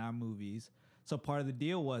Spider-Man in our movies. So part of the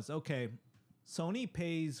deal was, okay, Sony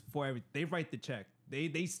pays for everything. They write the check.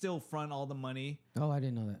 They still front all the money. Oh, I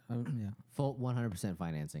didn't know that. Yeah. Full 100%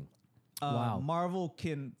 financing. Wow. Marvel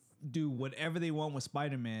can do whatever they want with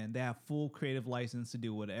Spider-Man. They have full creative license to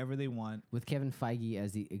do whatever they want. With Kevin Feige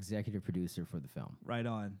as the executive producer for the film. Right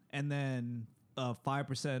on. And then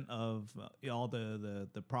 5% of all the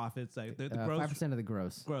profits, like the gross 5% of the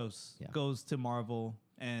gross. Yeah. goes to Marvel.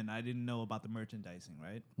 And I didn't know about the merchandising,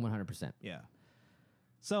 right? 100%. Yeah.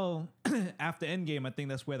 So after Endgame, I think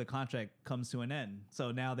that's where the contract comes to an end.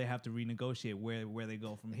 So now they have to renegotiate where they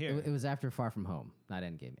go from here. It was after Far From Home, not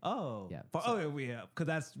Endgame. Oh, Yeah. Yeah, because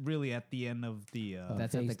that's really at the end of the.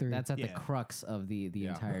 That's Phase at the, three. that's at the Yeah. crux of the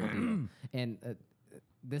entire deal. And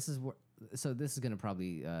this is where, so this is going to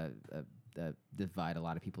probably divide a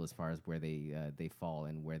lot of people as far as where they fall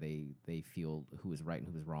and where they feel who is right and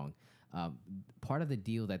who is wrong. Part of the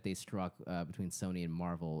deal that they struck between Sony and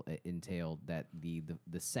Marvel entailed that the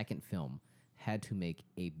second film had to make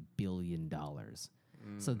 $1 billion.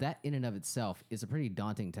 So that in and of itself is a pretty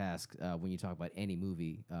daunting task when you talk about any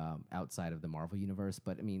movie outside of the Marvel universe.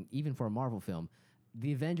 But I mean, even for a Marvel film,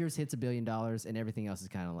 the Avengers hits $1 billion and everything else is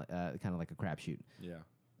kind of like a crapshoot. Yeah.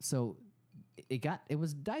 So it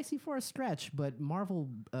was dicey for a stretch, but Marvel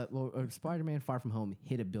or Spider-Man Far From Home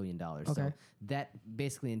hit $1 billion. So Okay. that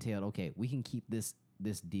basically entailed, okay, we can keep this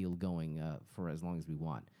deal going for as long as we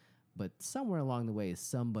want. But somewhere along the way,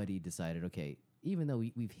 somebody decided, okay, even though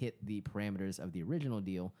we've hit the parameters of the original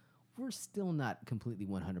deal, we're still not completely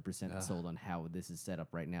 100% sold on how this is set up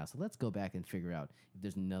right now. So let's go back and figure out if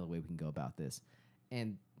there's another way we can go about this.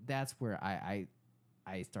 And that's where I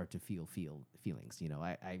start to feel feelings. You know,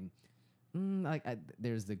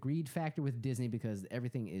 there's the greed factor with Disney because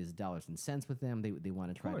everything is dollars and cents with them. They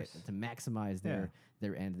want to try to maximize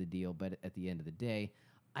their end of the deal. But at the end of the day,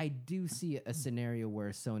 I do see a scenario where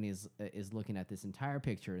Sony is looking at this entire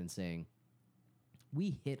picture and saying,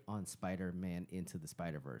 we hit on Spider-Man Into the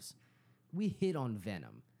Spider-Verse. We hit on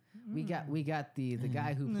Venom. We got the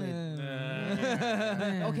guy who played.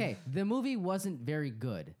 Okay, the movie wasn't very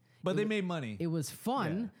good. but they made money. It was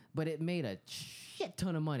fun, but it made a shit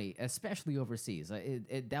ton of money, especially overseas.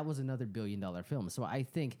 That was another $1 billion film. So I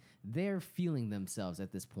think they're feeling themselves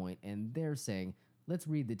at this point, and they're saying, let's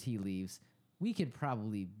read the tea leaves. We could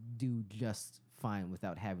probably do just fine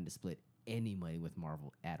without having to split any money with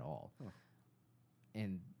Marvel at all. Huh.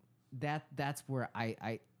 And that's where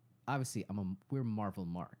I obviously we're Marvel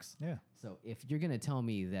marks. Yeah. So if you're gonna tell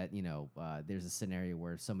me that there's a scenario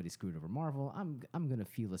where somebody screwed over Marvel, I'm gonna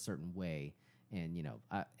feel a certain way, and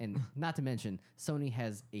and not to mention Sony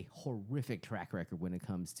has a horrific track record when it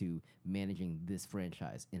comes to managing this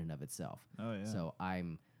franchise in and of itself. Oh yeah. So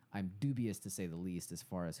I'm dubious to say the least as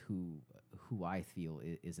far as who I feel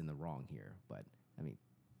is in the wrong here. But I mean,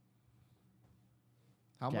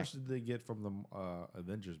 How Jack. much did they get from the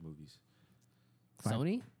Avengers movies?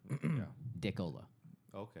 Sony, Yeah. Dickola.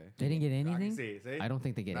 Okay. They didn't get I anything? can see it. See? I don't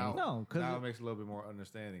think they get now, any. No, 'cause now it- it makes a little bit more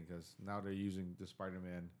understanding because now they're using the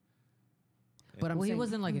Spider-Man. But I'm Well, he saying,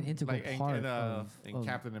 wasn't like an integral Like part in of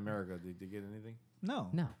Captain America, did they get anything? No.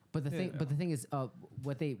 No, but the thing is,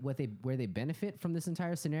 where they benefit from this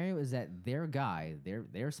entire scenario is that their guy,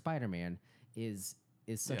 their Spider-Man, is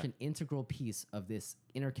such an integral piece of this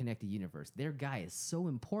interconnected universe. Their guy is so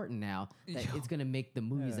important now that it's going to make the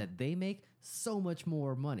movies that they make so much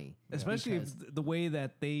more money. Especially Because- if the way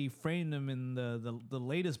that they framed him in the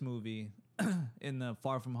latest movie, in the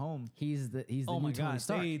Far From Home. he's the Oh new my Tony God!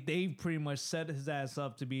 Stark. They pretty much set his ass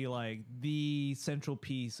up to be like the central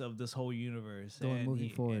piece of this whole universe. Going moving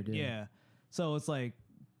forward, yeah. Yeah. So it's like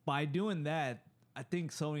by doing that, I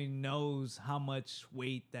think Sony knows how much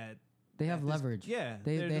weight that They have this- leverage. yeah,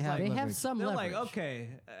 They they're they just have like- They have leverage. some they're leverage. like, okay,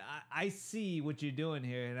 I see what you're doing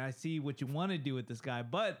here, and I see what you want to do with this guy.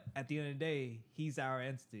 But at the end of the day, he's our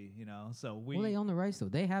entity, So we. Well, they own the rights though.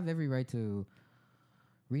 They have every right to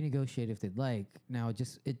renegotiate if they'd like. Now, it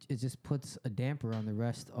just puts a damper on the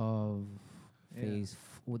rest of phase.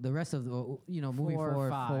 The rest of the moving 4,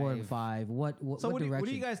 forward, 4 and 5. 5. What So what do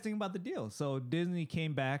direction? you guys think about the deal? So Disney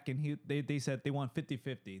came back and they said they want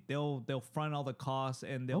 50-50. They'll front all the costs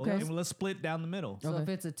and Okay. and let's split down the middle. So Okay. if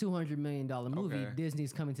it's a $200 million movie, Okay.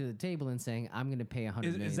 Disney's coming to the table and saying, "I'm going to pay $100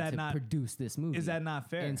 million Is that to not- produce this movie." Is that not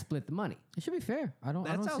fair? and split the money? It should be fair. I don't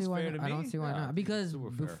That see sounds why. fair to I don't me. see why Yeah, not. Because super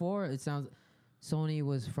fair. before it sounds Sony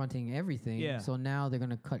was fronting everything. Yeah. So now they're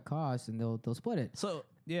gonna cut costs and they'll split it. So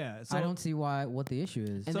yeah, so I don't see what the issue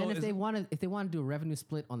is. And So then if is- they want to do a revenue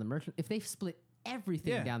split on the merchant, if they split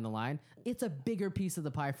everything Yeah. down the line, it's a bigger piece of the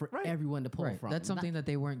pie for everyone to pull Right. from. That's something that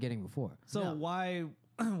they weren't getting before. So No.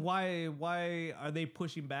 why are they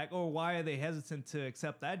pushing back, or why are they hesitant to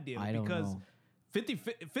accept that deal? I don't because know.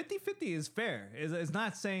 50-50 is fair. It's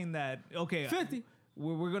not saying that okay, 50.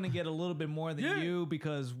 We're gonna get a little bit more than you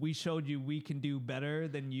because we showed you we can do better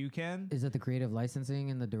than you can. Is it the creative licensing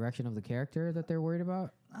and the direction of the character that they're worried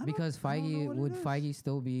about? Because I don't know Feige what it would is. Feige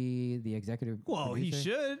still be the executive? Well, he producer?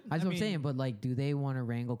 should. That's I what I'm mean, saying. But like, do they want to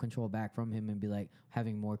wrangle control back from him and be like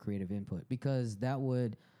having more creative input? Because that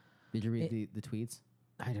would. Did you read the tweets?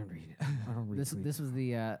 I don't read it. I don't read This tweets. this was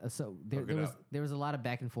the so there, Look it there was up. there was a lot of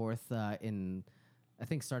back and forth in I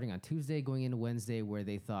think starting on Tuesday going into Wednesday where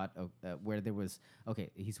they thought where there was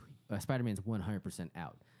he's Spider-Man's 100%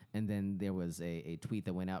 out, and then there was a tweet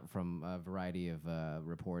that went out from a variety of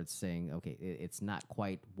reports saying it's not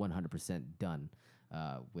quite 100% done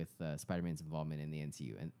with Spider-Man's involvement in the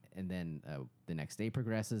MCU, and then the next day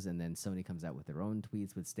progresses, and then Sony comes out with their own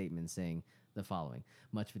tweets with statements saying the following: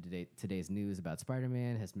 much of today's news about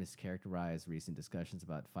Spider-Man has mischaracterized recent discussions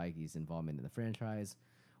about Feige's involvement in the franchise.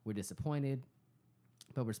 We're disappointed,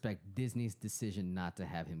 but respect Disney's decision not to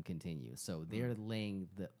have him continue. So they're laying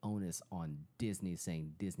the onus on Disney,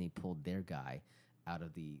 saying Disney pulled their guy out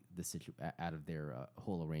of out of their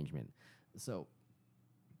whole arrangement. So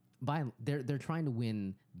they're trying to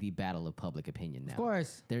win the battle of public opinion now. Of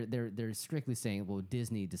course. They're strictly saying, well,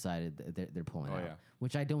 Disney decided they're pulling out, yeah.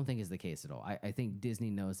 which I don't think is the case at all. I think Disney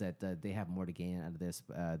knows that they have more to gain out of this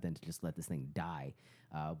than to just let this thing die.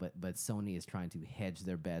 But Sony is trying to hedge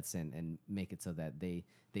their bets and make it so that they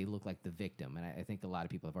look like the victim. And I think a lot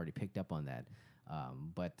of people have already picked up on that.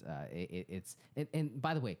 It's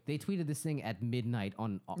by the way, they tweeted this thing at midnight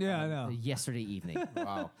on Yeah, I know. yesterday evening.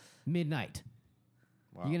 Wow. Midnight.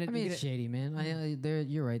 Wow. You're I gonna, mean, you're it's gonna- shady, man.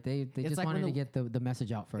 You're right. They just like when wanted to the- get the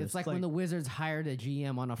message out first. It's like when the Wizards hired a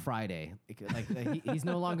GM on a Friday. He's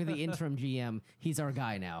no longer the interim GM. He's our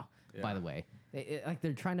guy now. By Yeah. the way,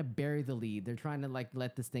 they're trying to bury the lead. They're trying to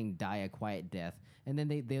let this thing die a quiet death, and then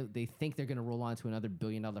they think they're gonna roll on to another $1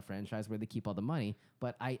 billion franchise where they keep all the money.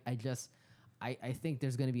 But I think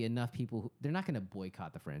there's gonna be enough people. They're not gonna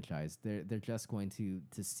boycott the franchise. They're just going to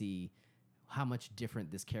see how much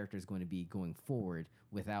different this character is going to be going forward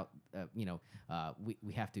without,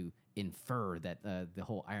 we have to infer that the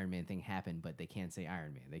whole Iron Man thing happened, but they can't say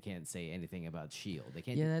Iron Man. They can't say anything about S.H.I.E.L.D. They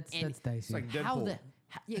can't. yeah, do that's any- dicey. It's like how Deadpool. the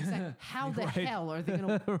exactly how the Right. hell are they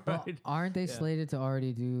gonna? Well, aren't they slated to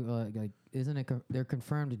already do isn't it they're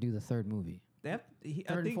confirmed to do the third movie? I Third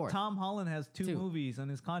and think fourth. Tom Holland has two Two. movies on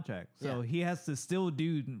his contract, so Yeah. he has to still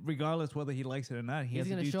do, regardless whether he likes it or not. He He's has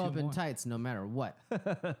gonna to do show two up in more. tights no matter what.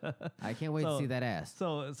 I can't wait to So- see that ass.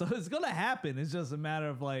 So it's gonna happen. It's just a matter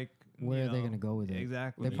of like Where are they gonna go with it?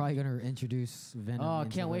 Exactly. They're probably gonna introduce Venom. Oh,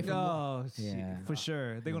 into can't wait the- for Oh, Yeah. for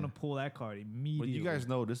sure. They're gonna pull that card But immediately. you guys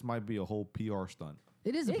know this might be a whole PR stunt.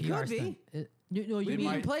 It is a It PR could be. stunt. You They mean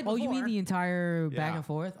might- played Oh, you mean before. the entire back Yeah. and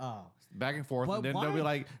forth? Oh, Back and forth, But and then they'll be why?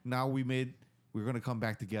 like, now we're gonna come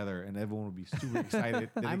back together, and everyone will be super excited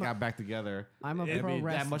that they got back together. I'm a It'll pro be that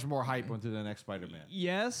wrestler. much more hype onto the next Spider-Man.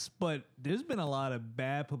 Yes, but there's been a lot of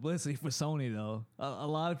bad publicity for Sony though. A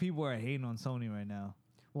lot of people are hating on Sony right now.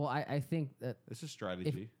 Well, I think that It's a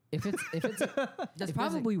strategy. if it's that's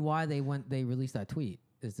probably why they released that tweet,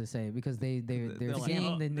 is to say because they're They're like, seeing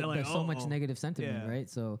oh, they're like, there's so much uh-oh. negative sentiment, Yeah. right?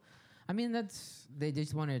 So, I mean, they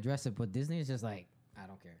just want to address it, but Disney is just like, I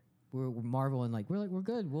don't care. We're Marvel and we're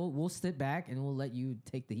good. We'll sit back and we'll let you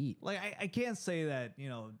take the heat. Like I can't say that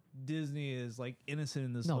Disney is like innocent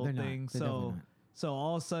in this No, whole they're not. thing. They're definitely not. So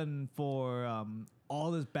all of a sudden for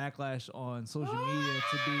all this backlash on social media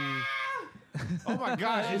to be Oh my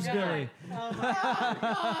gosh, it's Billy. Oh my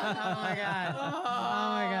god! Oh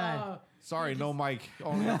my god! Sorry, no mic.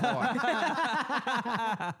 Only a thought.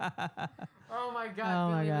 oh my Oh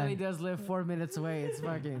god, my Billy God. really does live 4 minutes away. It's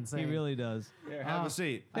fucking insane. He really does. Here, have a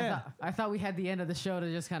seat. I thought we had the end of the show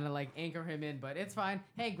to just kind of anchor him in, but it's fine.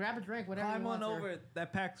 Hey, grab a drink, whatever. Climb you on want, sir. over.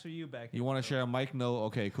 That pack's for you back You want to share a mic? No.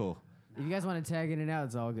 Okay, cool. If you guys want to tag in and out,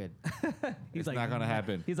 it's all good. He's It's not gonna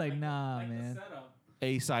happen. He's like, nah, man.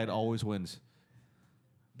 A side always wins.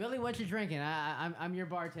 Billy, what you drinking? I'm your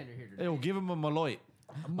bartender here today. Hey, well, give him a Malloy.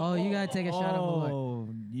 Oh, you gotta take a shot of Malloy. Oh,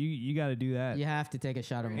 you got to do that. You have to take a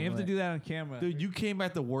shot of Malloy. You have to do that on camera. Dude, you came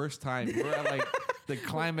at the worst time. We're at the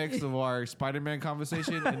climax of our Spider-Man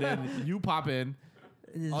conversation, and then you pop in,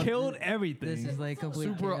 Killed everything. This is like complete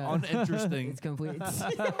super chaos. uninteresting. It's complete.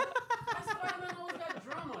 Spider-Man always got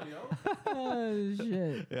drama, yo. Oh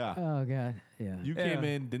shit. Yeah. Oh god. Yeah. You came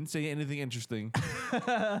in, didn't say anything interesting,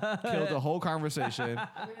 killed the whole conversation,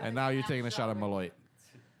 and now you're taking a shot at Maloy.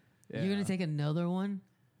 You're gonna take another one?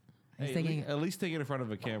 He's Hey, taking. at least take it in front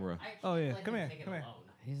of a camera. Oh yeah, come here, come here.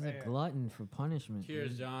 He's a glutton for punishment.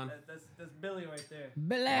 Cheers, John. That's Billy right there.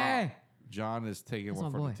 Billy. John is taking That's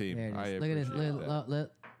one my for boy. the team. There it I is. Look at this. appreciate Look, that.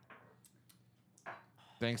 look.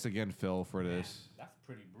 Thanks again, Phil, for this. That's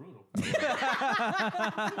pretty brutal.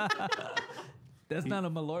 That's not a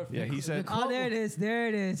Malort. Yeah, he said Oh, there it is. There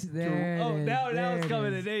it is. There it Oh, is. now there it's it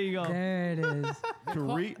coming in. is. There you go. There it is.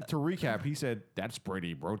 to recap. He said that's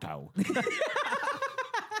pretty brutal.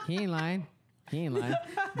 He ain't lying. He ain't lying.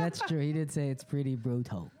 That's true. He did say it's pretty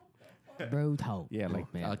brutal. Brutal. Yeah,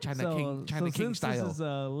 like man. China So, King, China so King since style. this is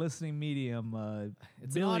a listening medium,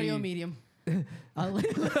 It's Billy, an audio medium.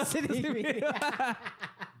 Listening medium.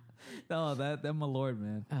 Oh, that my lord,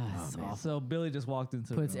 man. So Billy just walked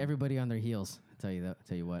into. Puts the room. everybody on their heels. I tell you that.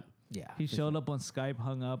 Tell you what. Yeah. He showed up on Skype,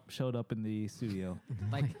 hung up, showed up in the studio.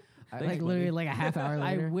 Like, Like literally like a half hour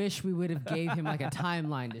I later. wish we would have gave him like a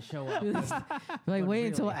timeline to show up. Like But wait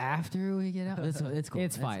until really- after we get out. It's cool.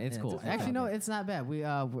 It's fine. It's cool. Actually, no, okay. it's not bad.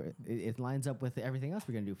 It lines up with everything else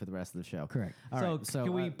we're gonna do for the rest of the show. Correct. All so, right, so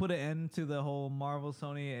can we put an end to the whole Marvel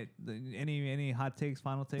Sony? Any hot takes,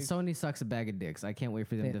 final takes? Sony sucks a bag of dicks. I can't wait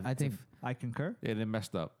for them to. I think I concur. Yeah, they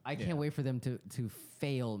messed up. I can't wait for them to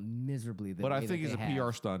fail miserably. The But way I think that it's a they have.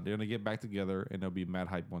 PR stunt. They're gonna get back together and they'll be mad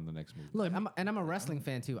hype on the next movie. Look, I'm a wrestling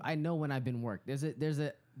fan too. I know when I've been worked.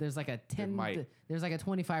 There's like a 10 might. there's like a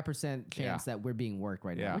 25% chance Yeah. that we're being worked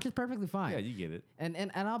right now, Yeah. which is perfectly fine. Yeah, you get it.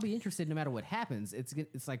 And I'll be interested no matter what happens.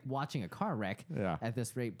 It's like watching a car wreck Yeah. at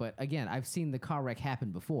this rate. But again, I've seen the car wreck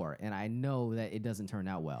happen before, and I know that it doesn't turn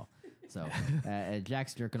out well. So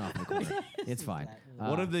Jack's jerking off in the corner. It's fine.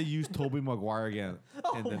 What if they use Tobey Maguire again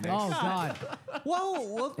in the next? Oh God!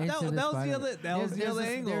 Whoa, well, Into the that was Spider- the other. That was the other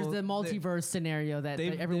angle. There's the multiverse scenario that they-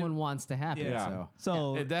 everyone wants to happen. Yeah. So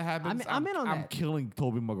So If that happens, I'm in on I'm that. killing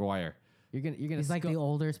Tobey Maguire you're gonna He's like the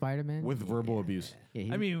older Spider-Man. with verbal abuse.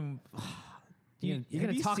 I mean, you're have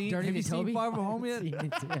gonna you talk seen- dirty have to you seen Toby? Far From Home I yet?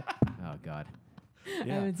 haven't seen it yet. Oh God! I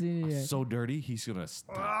haven't seen it yet. So dirty, he's gonna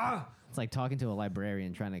stop. It's like talking to a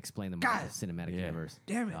librarian trying to explain the Marvel Cinematic Yeah. Universe.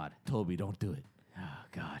 Damn it. God. Toby, don't do it. Oh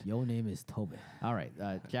God. Your name is Toby. All right,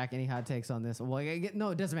 Jack. Any hot takes on this? Well, no,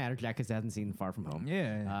 it doesn't matter. Jack hasn't seen Far From Home.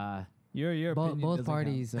 Yeah. Uh, Your Both opinion doesn't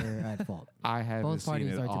parties are at fault. I haven't Both seen parties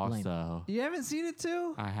it are to blame. also. count. You haven't seen it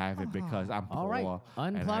too? I haven't because I'm poor. all right.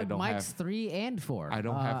 and I Unplugged don't mics have, 3 and 4. I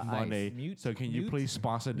don't have Ice. money. Mute, So can you mute. please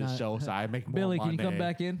sponsor this No. show so I make more Billy, money? can you come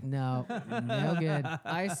back in? No, no good.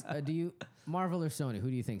 Ice. Do you Marvel or Sony? Who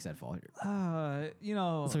do you think's at fault here? You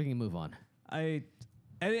know, So we can move on.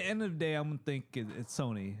 at the end of the day, I'm gonna think it's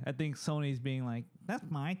Sony. I think Sony's being like, "That's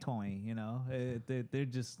my toy," you know. They're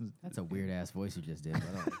just. That's a weird ass voice you just did.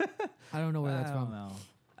 But I don't know where that's I don't from. know.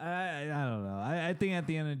 I don't know. I think at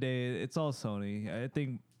the end of the day, it's all Sony. I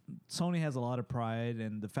think Sony has a lot of pride,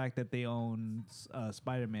 and the fact that they own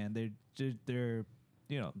Spider-Man, they're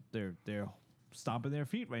stomping their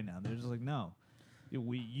feet right now. They're just like, no,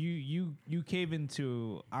 you cave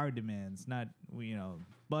into our demands, not you know.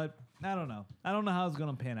 But I don't know. I don't know how it's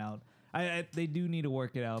gonna pan out. They do need to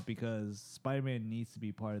work it out because Spider-Man needs to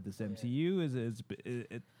be part of this MCU.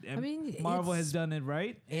 I mean, Marvel it's- has done it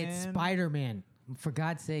right. It's and- Spider-Man. For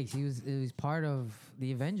God's sakes, he was part of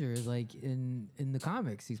the Avengers, like in the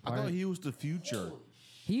comics. He's I part. thought of, he was the future.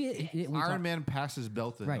 we Iron talk- Man passed his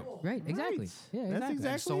belt to Right, him. right, exactly. Yeah, That's exactly. And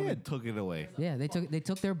exactly Sony it. took it away. Yeah, they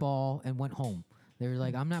took their ball and went home. They were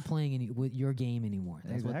like, I'm not playing with your game anymore.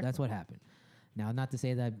 That's what happened. Now, not to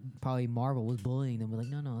say that probably Marvel was bullying them. We're like,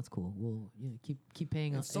 no, that's cool. We'll keep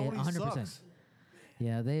paying And us Sony 100%. sucks.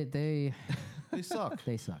 Yeah, they They suck.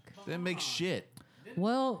 they suck. They make shit.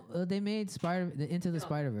 Well, they made Into the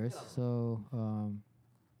Spider-Verse, so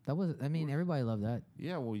that was. I mean, everybody loved that.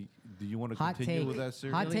 Yeah, well, do you want to Hot continue take. with that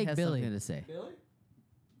series? Hot Billy take, has Billy. something to say.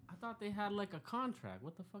 I thought they had like a contract.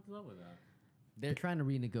 What the fuck is up with that? They're trying to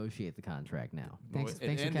renegotiate the contract now. No, Thanks it for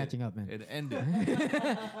ended. catching up, man. It ended.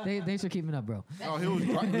 Thanks for keeping up, bro. Oh,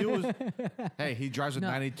 he was. Hey, he drives a No.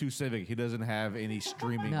 92 Civic. He doesn't have any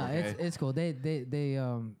streaming. No, okay? it's cool. They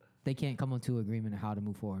can't come to agreement on how to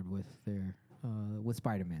move forward with their with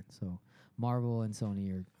Spider-Man. So Marvel and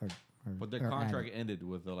Sony are But the are at contract it. ended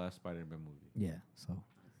with the last Spider-Man movie, Yeah. So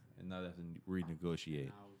and now they have to renegotiate.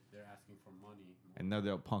 Now they're asking for money. And now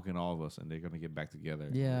they're punking all of us, and they're gonna get back together.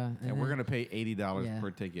 yeah, And we're gonna pay $80 Yeah.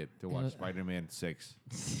 per ticket to watch It'll- Spider-Man 6.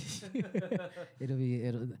 it'll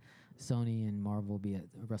Sony and Marvel will be at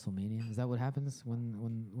WrestleMania. Is that what happens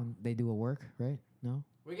when they do a work? Right? No.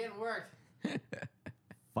 We're getting worked.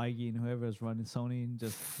 Feige and whoever is running Sony and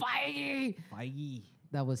just Feige. Feige.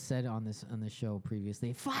 That was said on the show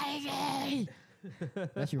previously. Feige.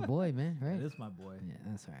 That's your boy, man, right? That is my boy. Yeah,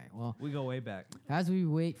 that's all right. Well, We go way back. as we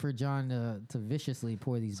wait for John to viciously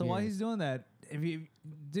pour these So beers. while he's doing that, if you,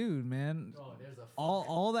 dude, man,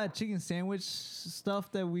 all that chicken sandwich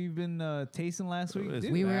stuff that we've been tasting last week, It's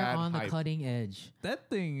dude, we were bad on the hype. cutting edge. that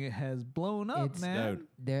thing has blown up, It's- man. Dude.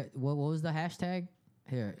 There, what was the hashtag?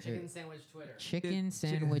 Here, Chicken sandwich Twitter. chicken It-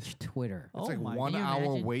 sandwich Twitter. Oh It's like my- 1 Can you hour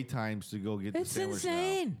imagine? wait times to go get It's the sandwich now.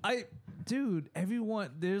 insane. Dude,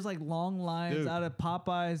 everyone, there's like long lines Dude. out of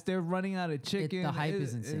Popeyes. They're running out of chicken. the hype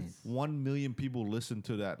is insane. it's- 1 million people listened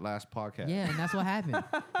to that last podcast. Yeah, and that's what happened.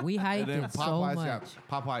 We hyped And then it so Popeyes much.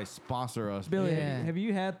 Popeyes sponsor us. Billy, Yeah. have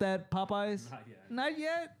you had that Popeyes? Not yet. Not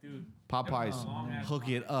yet? Dude. Popeyes Oh. hook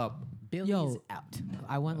it up. Billy's Yo, out.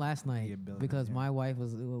 I went last night Yeah, Billy, because yeah. my wife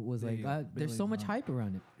was like, Billy- there's Billy's so much on. hype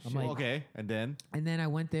around it. I'm like, Okay, and then and then I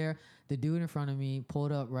went there. The dude in front of me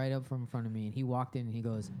pulled up right up from in front of me, and he walked in and he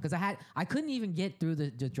goes, because I couldn't even get through the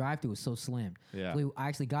drive-through. It was so slim. Yeah. So I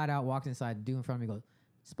actually got out, walked inside. The dude in front of me goes,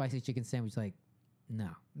 spicy chicken sandwich. Like, no.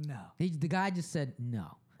 No. The guy just said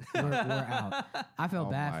no. We're out. I felt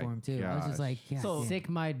Oh bad my for him too. I was just gosh. like, yeah. So- Sick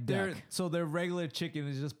my duck. Their regular chicken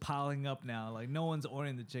is just piling up now. Like no one's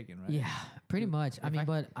ordering the chicken, right? Yeah, pretty much. I mean,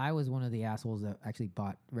 but I was one of the assholes that actually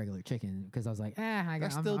bought regular chicken because I was like,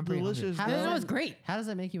 That's I'm still pretty hungry. delicious, How though. does No, that- it's great. How does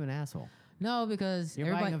that make you an asshole? No, because You're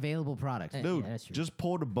everybody. buying available products. Yeah, dude, that's true. just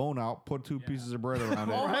pull the bone out, put 2 pieces of bread around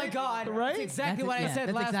it. Oh my God! Right? That's exactly That's what it, I yeah, said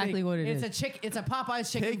that's last exactly week. what it it's is. a it's a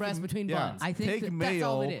Popeye's chicken breast between buns. I think take that- mayo, that's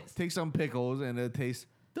all it is. take some pickles, and it tastes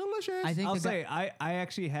delicious. I think I'll the say guy- I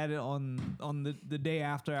actually had it on the day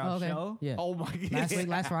after our Oh, okay. show. Yeah. oh my god, Last week,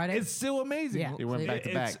 last Friday. It's still amazing. Yeah. It went back to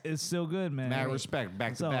It's- back. It's still good, man. Mad respect,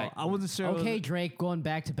 back So to back. I wasn't sure. Okay, Drake, going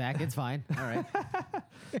back to back. It's fine. All right.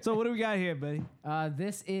 So what do we got here, buddy?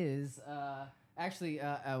 This is actually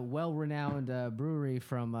a well-renowned brewery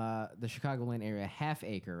from the Chicagoland area, Half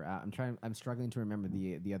Acre. I'm struggling to remember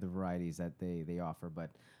the other varieties that they offer,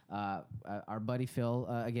 but our buddy Phil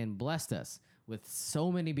again blessed us with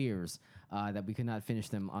so many beers that we could not finish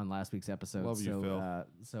them on last week's episode. Love you, Phil.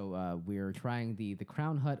 So we're trying the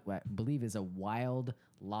Crown Hut, what I believe is a wild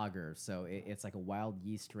lager. So it's like a wild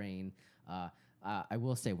yeast strain. I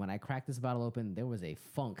will say, when I cracked this bottle open, there was a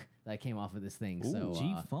funk that came off of this thing. So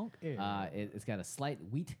G-Funk. it's got a slight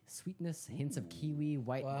wheat sweetness, hints of kiwi,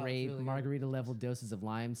 white Wow, it's grape, really good. margarita level doses of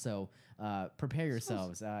lime. So prepare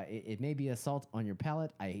yourselves. It may be a salt on your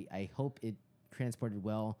palate. I hope it transported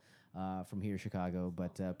well from here to Chicago,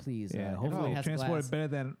 but please, Yeah, everyone hopefully has transported glass.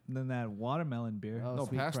 better than that watermelon beer. Oh, no,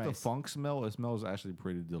 sweet past the Christ. funk smell, it smells actually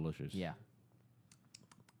pretty delicious. Yeah.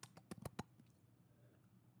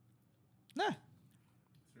 Nah.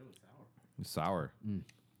 It's really sour. It's sour.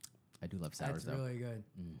 I do love sours That's though. really good.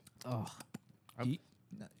 Oh,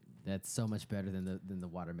 that's so much better than the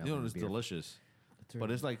watermelon. You know, it's beer. delicious. But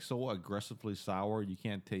it's like so aggressively sour, you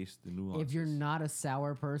can't taste the nuances. If you're not a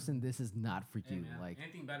sour person, this is not for you. Man, Like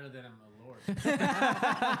anything better than a Lord.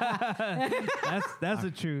 That's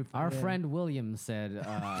the truth. our friend William said,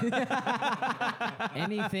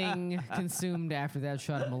 anything consumed after that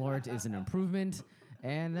shot of Malort is an improvement.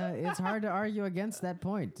 And it's hard to argue against that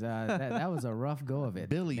point. That was a rough go of it.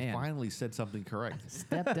 Billy Man, finally said something correct.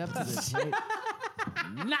 stepped up to the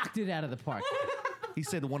plate, knocked it out of the park. He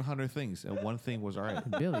said 100 things, and one thing was all right.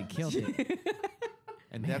 Billy killed it.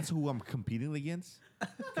 And that's who I'm competing against?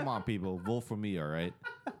 Come on, people. Vote for me, all right?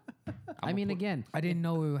 I mean, again, I didn't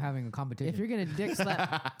know we were having a competition. if you're gonna dick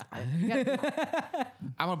slap, you gotta-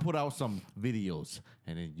 I'm going to put out some videos,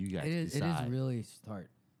 and then you guys it decide. is really tart,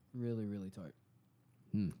 really tart.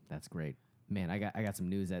 that's great. Man, I got some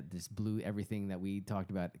news that just blew everything that we talked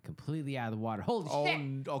about completely out of the water. Holy Oh,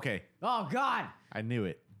 shit! okay. Oh God! I knew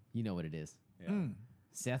it. You know what it is. Yeah.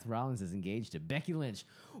 Seth Rollins is engaged to Becky Lynch.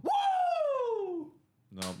 Woo!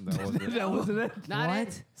 No, that wasn't it. That wasn't it. Not What?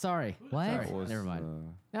 it. Sorry. What? Sorry. That was, Never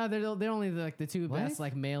mind. No, they're only the two What? best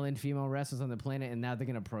like male and female wrestlers on the planet, and now they're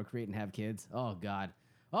gonna procreate and have kids. Oh God.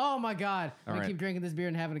 Oh my God. I'm All gonna right. keep drinking this beer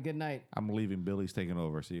and having a good night. I'm leaving. Billy's taking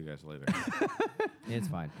over. See you guys later. It's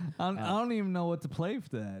fine. I don't even know what to play for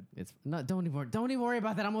that. It's not. Don't even worry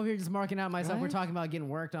about that. I'm over here just marking out myself. We're Right? talking about getting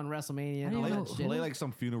worked on WrestleMania and I all didn't that know- shit. Play like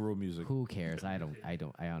some funeral music. Who cares? I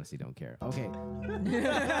honestly don't care. Okay.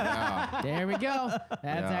 Yeah. There we go. That's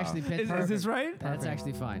Yeah. actually pitch Is this right? That's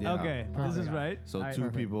actually fine. Yeah. Okay, this is right. So All right, two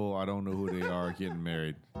perfect. people, I don't know who they are, getting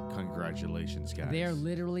married. Congratulations, guys. They are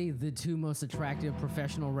literally the two most attractive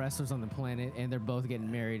professional professional wrestlers on the planet, and they're both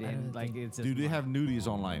getting married, and like it's. Do they have nudies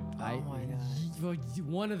online? Well,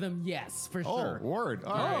 one of them, yes, for sure. Oh, word.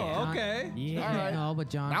 All Oh, right. okay. Yeah. All right. No, but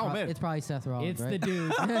John. Now I'm in. It's probably Seth Rollins. It's right? the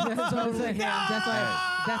dude. Totally.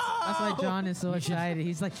 That's why John is so excited.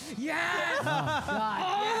 He's like, yes!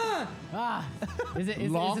 God. Is it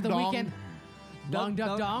Long the dong. weekend? Long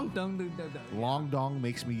duck dong. Dong. Long dong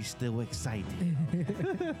makes me still excited.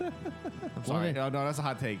 I'm sorry. No, that's a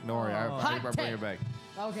hot take. No worry. I Hot bring take. it back.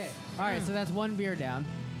 Okay. All right. So that's one beer down.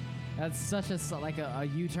 That's such a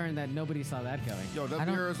U-turn that nobody saw that coming. Yo, I that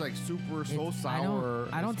don't- beer is like super so It's- sour.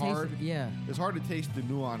 I don't It's taste hard. it. Yeah. It's hard to taste the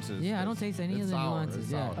nuances. Yeah, I don't It's- taste any it's of the sour. nuances.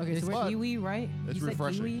 It's Yeah. sour. Okay, It's so with what- kiwi, right? It's You said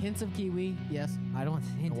refreshing. kiwi? Hints of kiwi, yes. I don't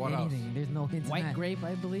hint What else? anything. There's no hints. in White that. grape,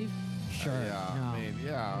 I believe. Sure. Yeah, no. I mean,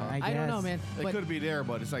 yeah. I don't know, guess. man. It But, could be there,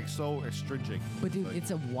 but it's like so astringent. but dude, Like,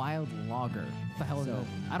 it's a wild lager. What the hell is So, that?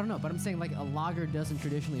 I don't know, but I'm saying like a lager doesn't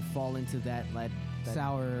traditionally fall into that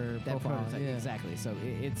Sour that profile. prototype. Yeah. Exactly. So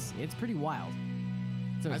it's pretty wild.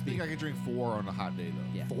 So to I think speak. I could drink 4 on a hot day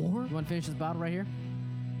though. Yeah. 4? You want to finish this bottle right here?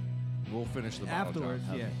 We'll finish the bottle, Afterwards,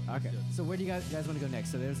 John. yeah. Okay. So where do you guys want to go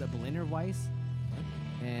next? So there's a Berliner Weiss,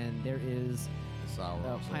 and there is It's sour. a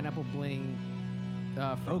also. pineapple bling.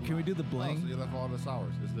 Oh, can we do the Oh, so bling? you left all the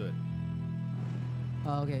sours. It's good.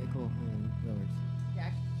 Oh, okay, cool. Yeah, that works.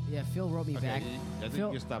 Yeah, Phil wrote me back. I think Phil-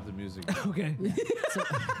 you can stop the music. Okay.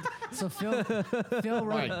 So Phil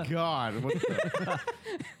wrote. My God. What the-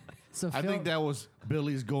 So Phil, I think that was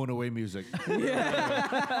Billy's going away music.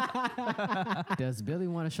 does Billy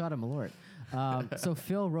want a shot of Malort? So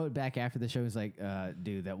Phil wrote back after the show. He's like,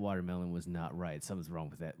 "Dude, that watermelon was not right. Something's wrong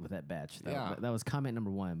with that batch." That was comment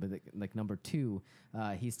number one. But like number two,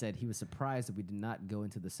 he said he was surprised that we did not go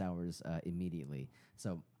into the sours immediately.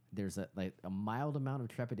 So there's a mild amount of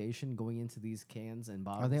trepidation going into these cans and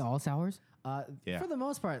bottles. Are they all sours? Yeah. For the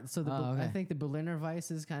most part. So Oh, okay. I think the Berliner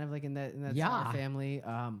Weiss is kind of like in that Yeah. sour family.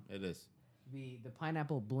 It is. The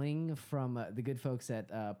pineapple bling from the good folks at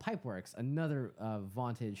Pipeworks, another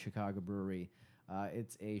vaunted Chicago brewery.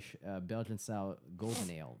 It's a Belgian style golden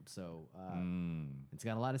ale, so it's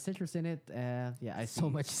got a lot of citrus in it. Yeah, I see So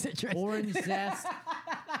much citrus. orange zest,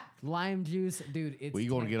 lime juice, dude. It's We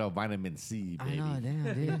gonna get our vitamin C, I Oh, baby. know, damn,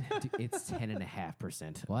 dude. Dude, it's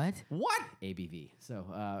 10.5%. What? What? ABV. So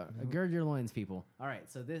gird your loins, people. All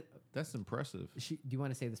right, so this. That's impressive. Do you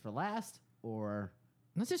want to say this for last or?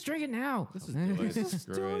 Let's just drink it now. This is delicious.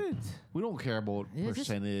 Great. We don't care about Yeah, just-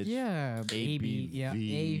 percentage. yeah. ABV. Yeah.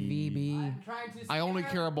 AVB. I only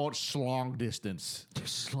care about schlong distance.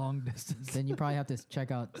 Just long distance. Then you probably have to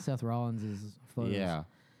check out Seth Rollins' photos. Yeah.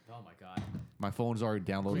 Oh my God! My phone's already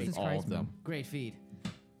downloaded Jesus all Christ, of them. Great feed.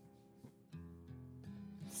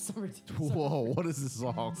 Summer, Whoa, what is this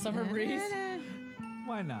song? summer breeze.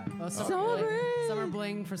 Why not? Oh, Summer bling. breeze. Summer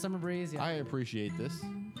bling for summer breeze. Yeah, I appreciate this.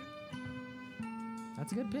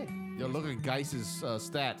 that's a good pick. Yo, look at Geiss's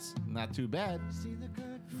stats. Not too bad.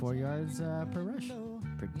 4 yards per rush.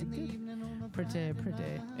 Pretty good. Pretty.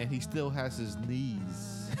 And he still has his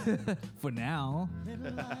knees. For now.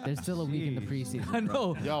 There's still a week in the Jeez. preseason. I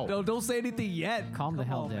know. Yo. No, don't say anything yet. Calm the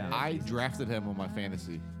hell on, down. man. I drafted him on my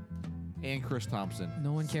fantasy. And Chris Thompson.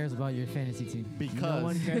 No one cares about your fantasy team. Because No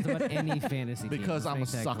one cares about any fantasy. team. because I'm a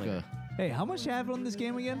Let's make that sucker. clear. Hey, how much you have on this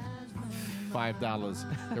game again?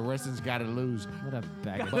 $5. The rest has got to lose. What a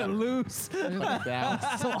bag of Gotta lose. But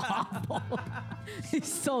that- So awful.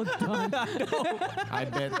 He's so done. I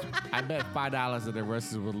bet $5 that the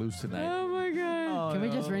rest will lose tonight. Oh my god. Can we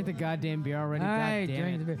just drink the goddamn beer already? All God right, damn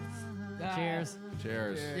drink it. the beer. Cheers.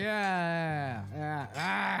 Cheers.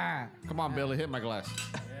 Yeah. Come on, Billy, hit my glass.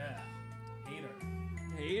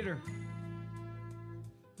 Hater.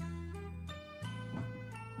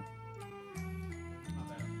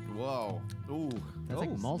 Whoa. Ooh. That's like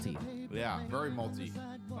malty. Yeah, very malty.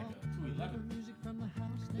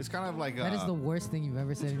 It's kind of like That is the worst thing you've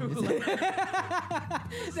ever said in your life.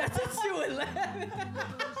 That's a 211.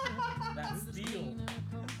 That's steel.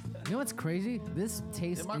 You know what's crazy? This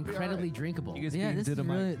tastes It might be incredibly alright. drinkable. You guys Yeah, being this is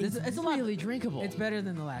dynamite. really. This, it's a lot. really drinkable. It's better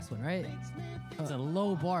than the last one, right? It's a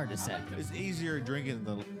low bar to set. It's easier drinking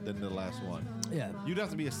than the last one. Yeah. You'd have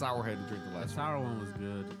to be a sourhead to drink the The last one. sour one was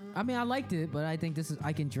good. I mean, I liked it, but I think this is.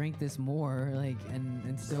 I can drink this more, like,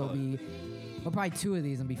 and still be. Or probably 2 of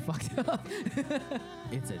these and be fucked up.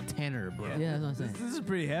 It's a tenor, bro. Yeah, that's what I'm saying. This is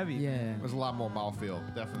pretty heavy. Yeah. There's a lot more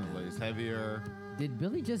mouthfeel, definitely. It's heavier. Did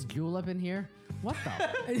Billy just drool up in here? What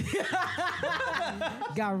the?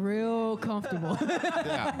 Got real comfortable.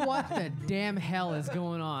 Yeah. What the damn hell is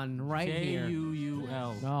going on right here?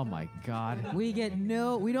 K-U-U-L. Oh my God. we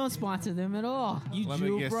don't sponsor them at all. You Let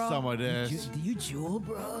drool, me get bro? some of this. Do you jewel,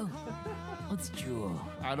 bro? Let's jewel.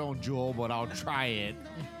 I don't jewel, but I'll try it.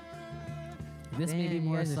 This may be Man,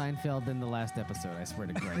 more you guys are- Seinfeld than the last episode. I swear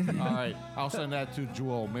to Greg. All right, I'll send that to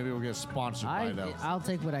Jewel. Maybe we'll get sponsored by them. I'll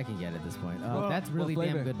take what I can get at this point. Well, That's what really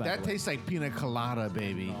flavor? damn good. By That the way. tastes like pina colada,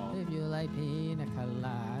 baby. If you like pina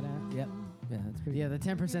colada. Yep. Yeah, that's pretty Yeah, the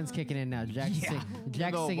 10%'s kicking in now. Jack's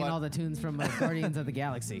No, singing but- all the tunes from Guardians of the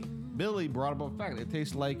Galaxy. Billy brought up a fact. It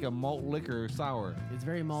tastes like a malt liquor sour, It's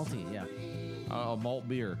very malty. Yeah, a malt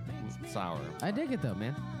beer sour. I dig it though,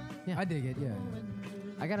 man. I dig it, yeah.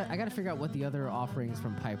 I gotta figure out what the other offerings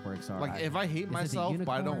from Pipeworks are. Like if I hate is it the myself, but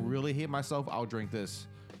I don't unicorn? really hate myself, I'll drink this,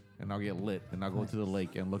 and I'll get lit, and I'll go to the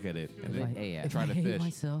lake and look at it, and Like then AF. If try I to hate fish,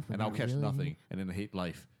 myself, and but I'll I catch really nothing, hate- and then hate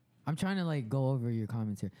life. I'm trying to like go over your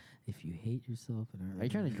comments here. If you hate yourself, and Are you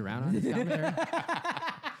trying to drown on this commentary?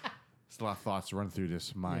 Still, a lot of thoughts run through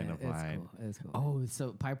this mind of mine. Cool. It's cool. Oh,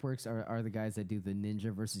 so Pipeworks are the guys that do the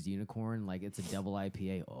Ninja versus Unicorn. Like it's a double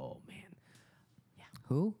IPA. Oh man.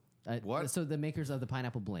 Who? What? So the makers of the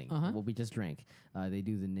Pineapple Bling, what we just drank, they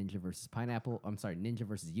do the Ninja versus Pineapple. I'm sorry, Ninja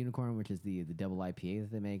versus Unicorn, which is the double IPA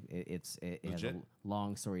that they make. It has a Legit?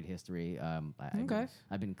 long storied history. Okay.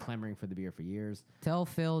 I've been clamoring for the beer for years. Tell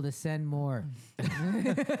Phil to send more.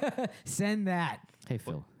 Send that. Hey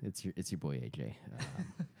Phil, it's your boy AJ.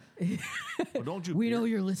 Well, don't you? We beer, know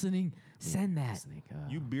you're listening. Send that. listening.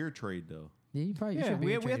 you beer trade though. Yeah, you probably Yeah, should be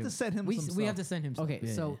we a have trader. to send him we, some we have stuff. to send him. Okay, stuff.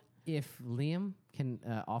 Yeah, so if Liam can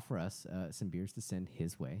offer us some beers to send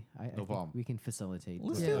his way, I think problem. we can facilitate.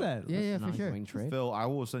 Let's uh, do that. Yeah, yeah, an for sure. ongoing trade. Phil, I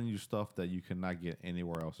will send you stuff that you cannot get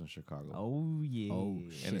anywhere else in Chicago. Oh yeah. Oh,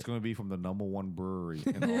 And it's going to be from the #1 brewery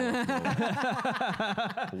in all of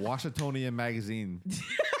Florida. Washingtonian Magazine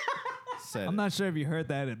said I'm not sure if you heard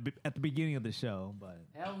that at the beginning of the show, but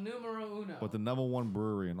El numero uno. but the #1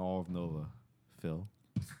 brewery in all of Nova. Phil,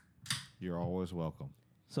 you're always welcome.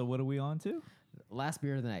 so what are we on to? Last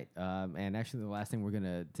beer of the night, and actually the last thing we're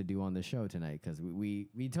gonna to do on the show tonight because we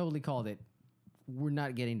totally called it. We're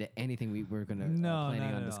not getting to anything we were gonna planning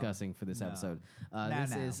on discussing for this episode.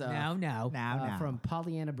 This is from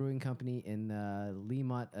Pollyanna Brewing Company in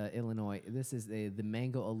Lemont, Illinois. This is the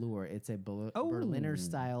Mango Allure. It's a Berliner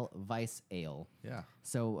style Weiss ale. Yeah.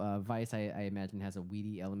 So Weiss, I imagine, has a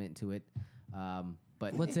weedy element to it.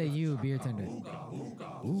 But What say you, beer tender?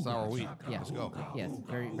 Sour wheat. yeah, Let's go. Yes,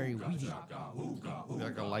 very very weedy.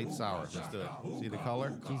 Like a light sour. Let's do it. See the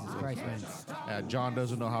color? Jesus Christ, man. John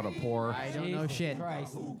doesn't know how to pour. I don't know shit.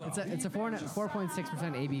 Christ. It's a 4.6%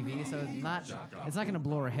 ABV, so it's not gonna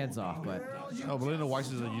blow our heads off. But No, Berliner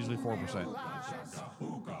Weisses are usually 4%.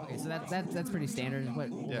 okay, so that's pretty standard. What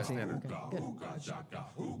Yeah, we're saying. standard. Okay, good.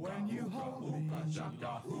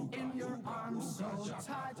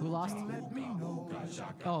 Who lost?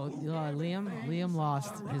 Oh, Liam. Liam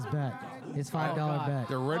lost his bet. His $5 God. bet.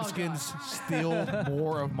 The Redskins steal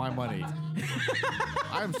more of my money.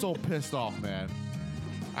 I'm so pissed off, man.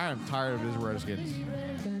 I am tired of this Redskins.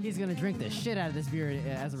 He's gonna drink the shit out of this beer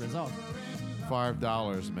as a result.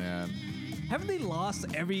 $5, man. Haven't they lost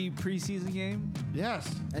every preseason game?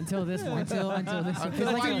 Yes. Until this one. Until this one. Until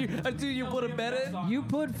It's like I- Until you put a bet in? you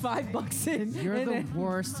put $5 in. You're and the then-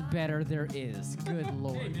 worst better there is. Good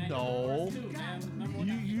lord. No.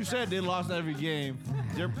 You said they lost every game.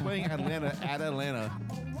 They're playing Atlanta at Atlanta.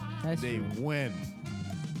 That's They true. win.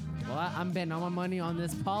 Well, I'm betting all my money on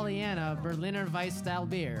this Pollyanna Berliner Weiss style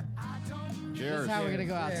beer. This Cheers. is how we're gonna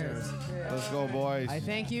go out, sirs. Let's go, boys. I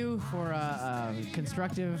thank you for a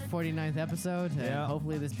constructive 49th episode. And Yeah.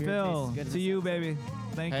 hopefully this beer Phil, tastes good. as to it you, sounds. baby.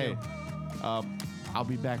 Thank Hey, you. I'll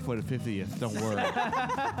be back for the 50th. Don't worry.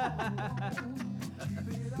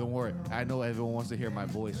 Don't worry. I know everyone wants to hear my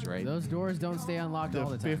voice, right? Those doors don't stay unlocked all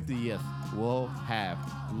The the time. 50th, we'll have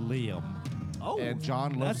Liam. Oh, And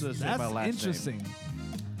John loves to say my last name. interesting.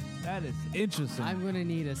 That is interesting. I'm gonna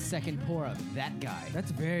need a second pour of that guy.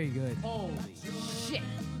 That's very good. Holy shit!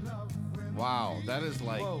 Wow, that is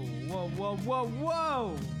like whoa, whoa, whoa, whoa,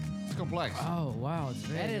 whoa! it's complex. Oh wow, it's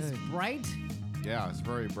very That is good. bright. Yeah, it's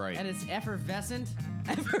very bright. That is effervescent.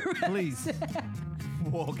 Please.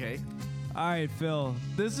 Okay. All right, Phil.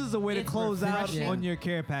 This is the way to It's close out refreshing. on your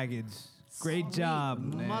care package. Great Sweet job,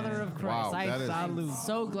 man. Mother of Christ! Wow, that is- I'm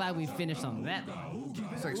so glad we finished on that.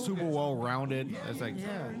 It's like super well rounded. It's like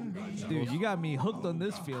Dude, you got me hooked on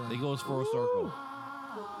this it feeling. goes full circle.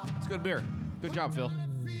 It's good beer. Good job, Phil.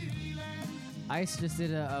 Ice just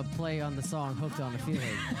did a play on the song "Hooked on a Feeling."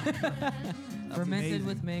 Fermented amazing.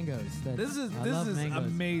 with mangoes. This is I love mangoes.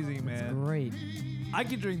 amazing, It's man. great. I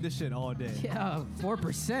could drink this shit all day. Yeah,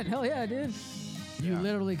 4%. Hell yeah, dude. You Yeah.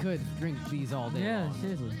 literally could drink these all day. Yeah, long.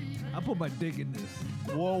 seriously. I put my dick in this.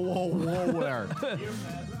 Whoa, there.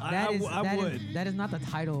 I would. That is not the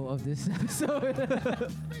title of this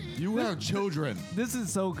episode. You have children. This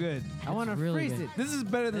is so good. I want to really freeze good. it. This is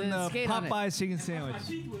better than And then the skate on it. Popeye's chicken sandwich.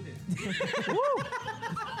 Woo!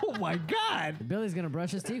 Oh my God. Billy's gonna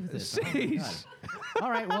brush his teeth with this. Oh my God. Sheesh. All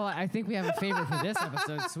right, well, I think we have a favorite for this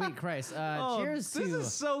episode. Sweet Christ! Cheers This to.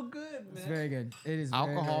 is so good, It's man. very good. It is. very,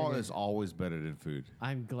 Alcohol very good. is always better than food.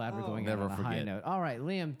 I'm glad we're going Never out on a high forget. note. All right,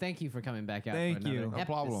 Liam, thank you for coming back out. Thank for another you. No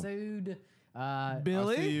problem. episode.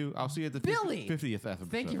 Billy? I'll see you at the Billy! 50th episode.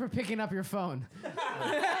 Thank you for picking up your phone.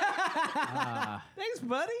 Thanks,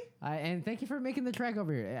 buddy. And thank you for making the trek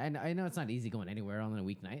over here. I know it's not easy going anywhere on a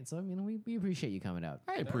weeknight, so I mean we appreciate you coming out.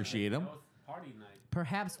 I appreciate him. Party night.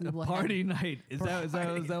 Perhaps we will Party night. Is that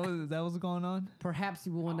what's going on? Perhaps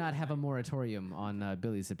we will not have a moratorium on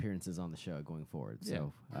Billy's appearances on the show going forward. So,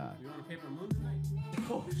 You want a paper moon tonight?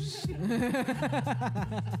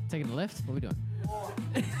 taking a lift. What are we doing?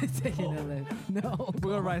 Taking a lift. No.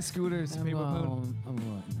 We're gonna ride scooters, I'm, paper moon.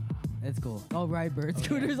 no. It's cool. Oh, right, bird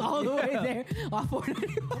scooters all the way there. Off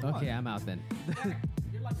 491. Okay, I'm out then.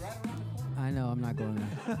 You're like right around the corner. I know. I'm not going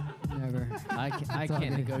there. Never. I all can't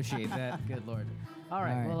good. negotiate that. Good lord. All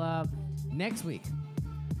right. All right. Well, next week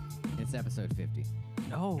it's episode 50.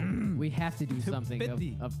 Oh, We have to do something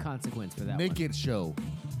 50. of consequence for that one. Naked show.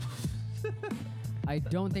 I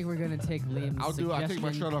don't think we're gonna take Liam's I'll take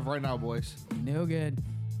my shirt off right now, boys. No good.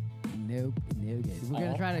 Nope. No good. We're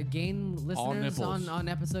gonna try to gain listeners nipples. on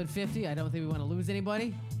episode 50. I don't think we want to lose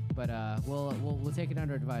anybody, but we'll take it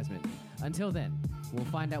under advisement. Until then, we'll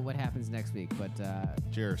find out what happens next week. But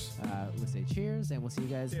Cheers. we'll say cheers, and we'll see you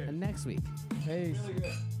guys next week. Peace.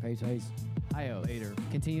 Peace. Peace. Hi-yo. Later.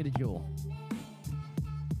 Continue to jewel.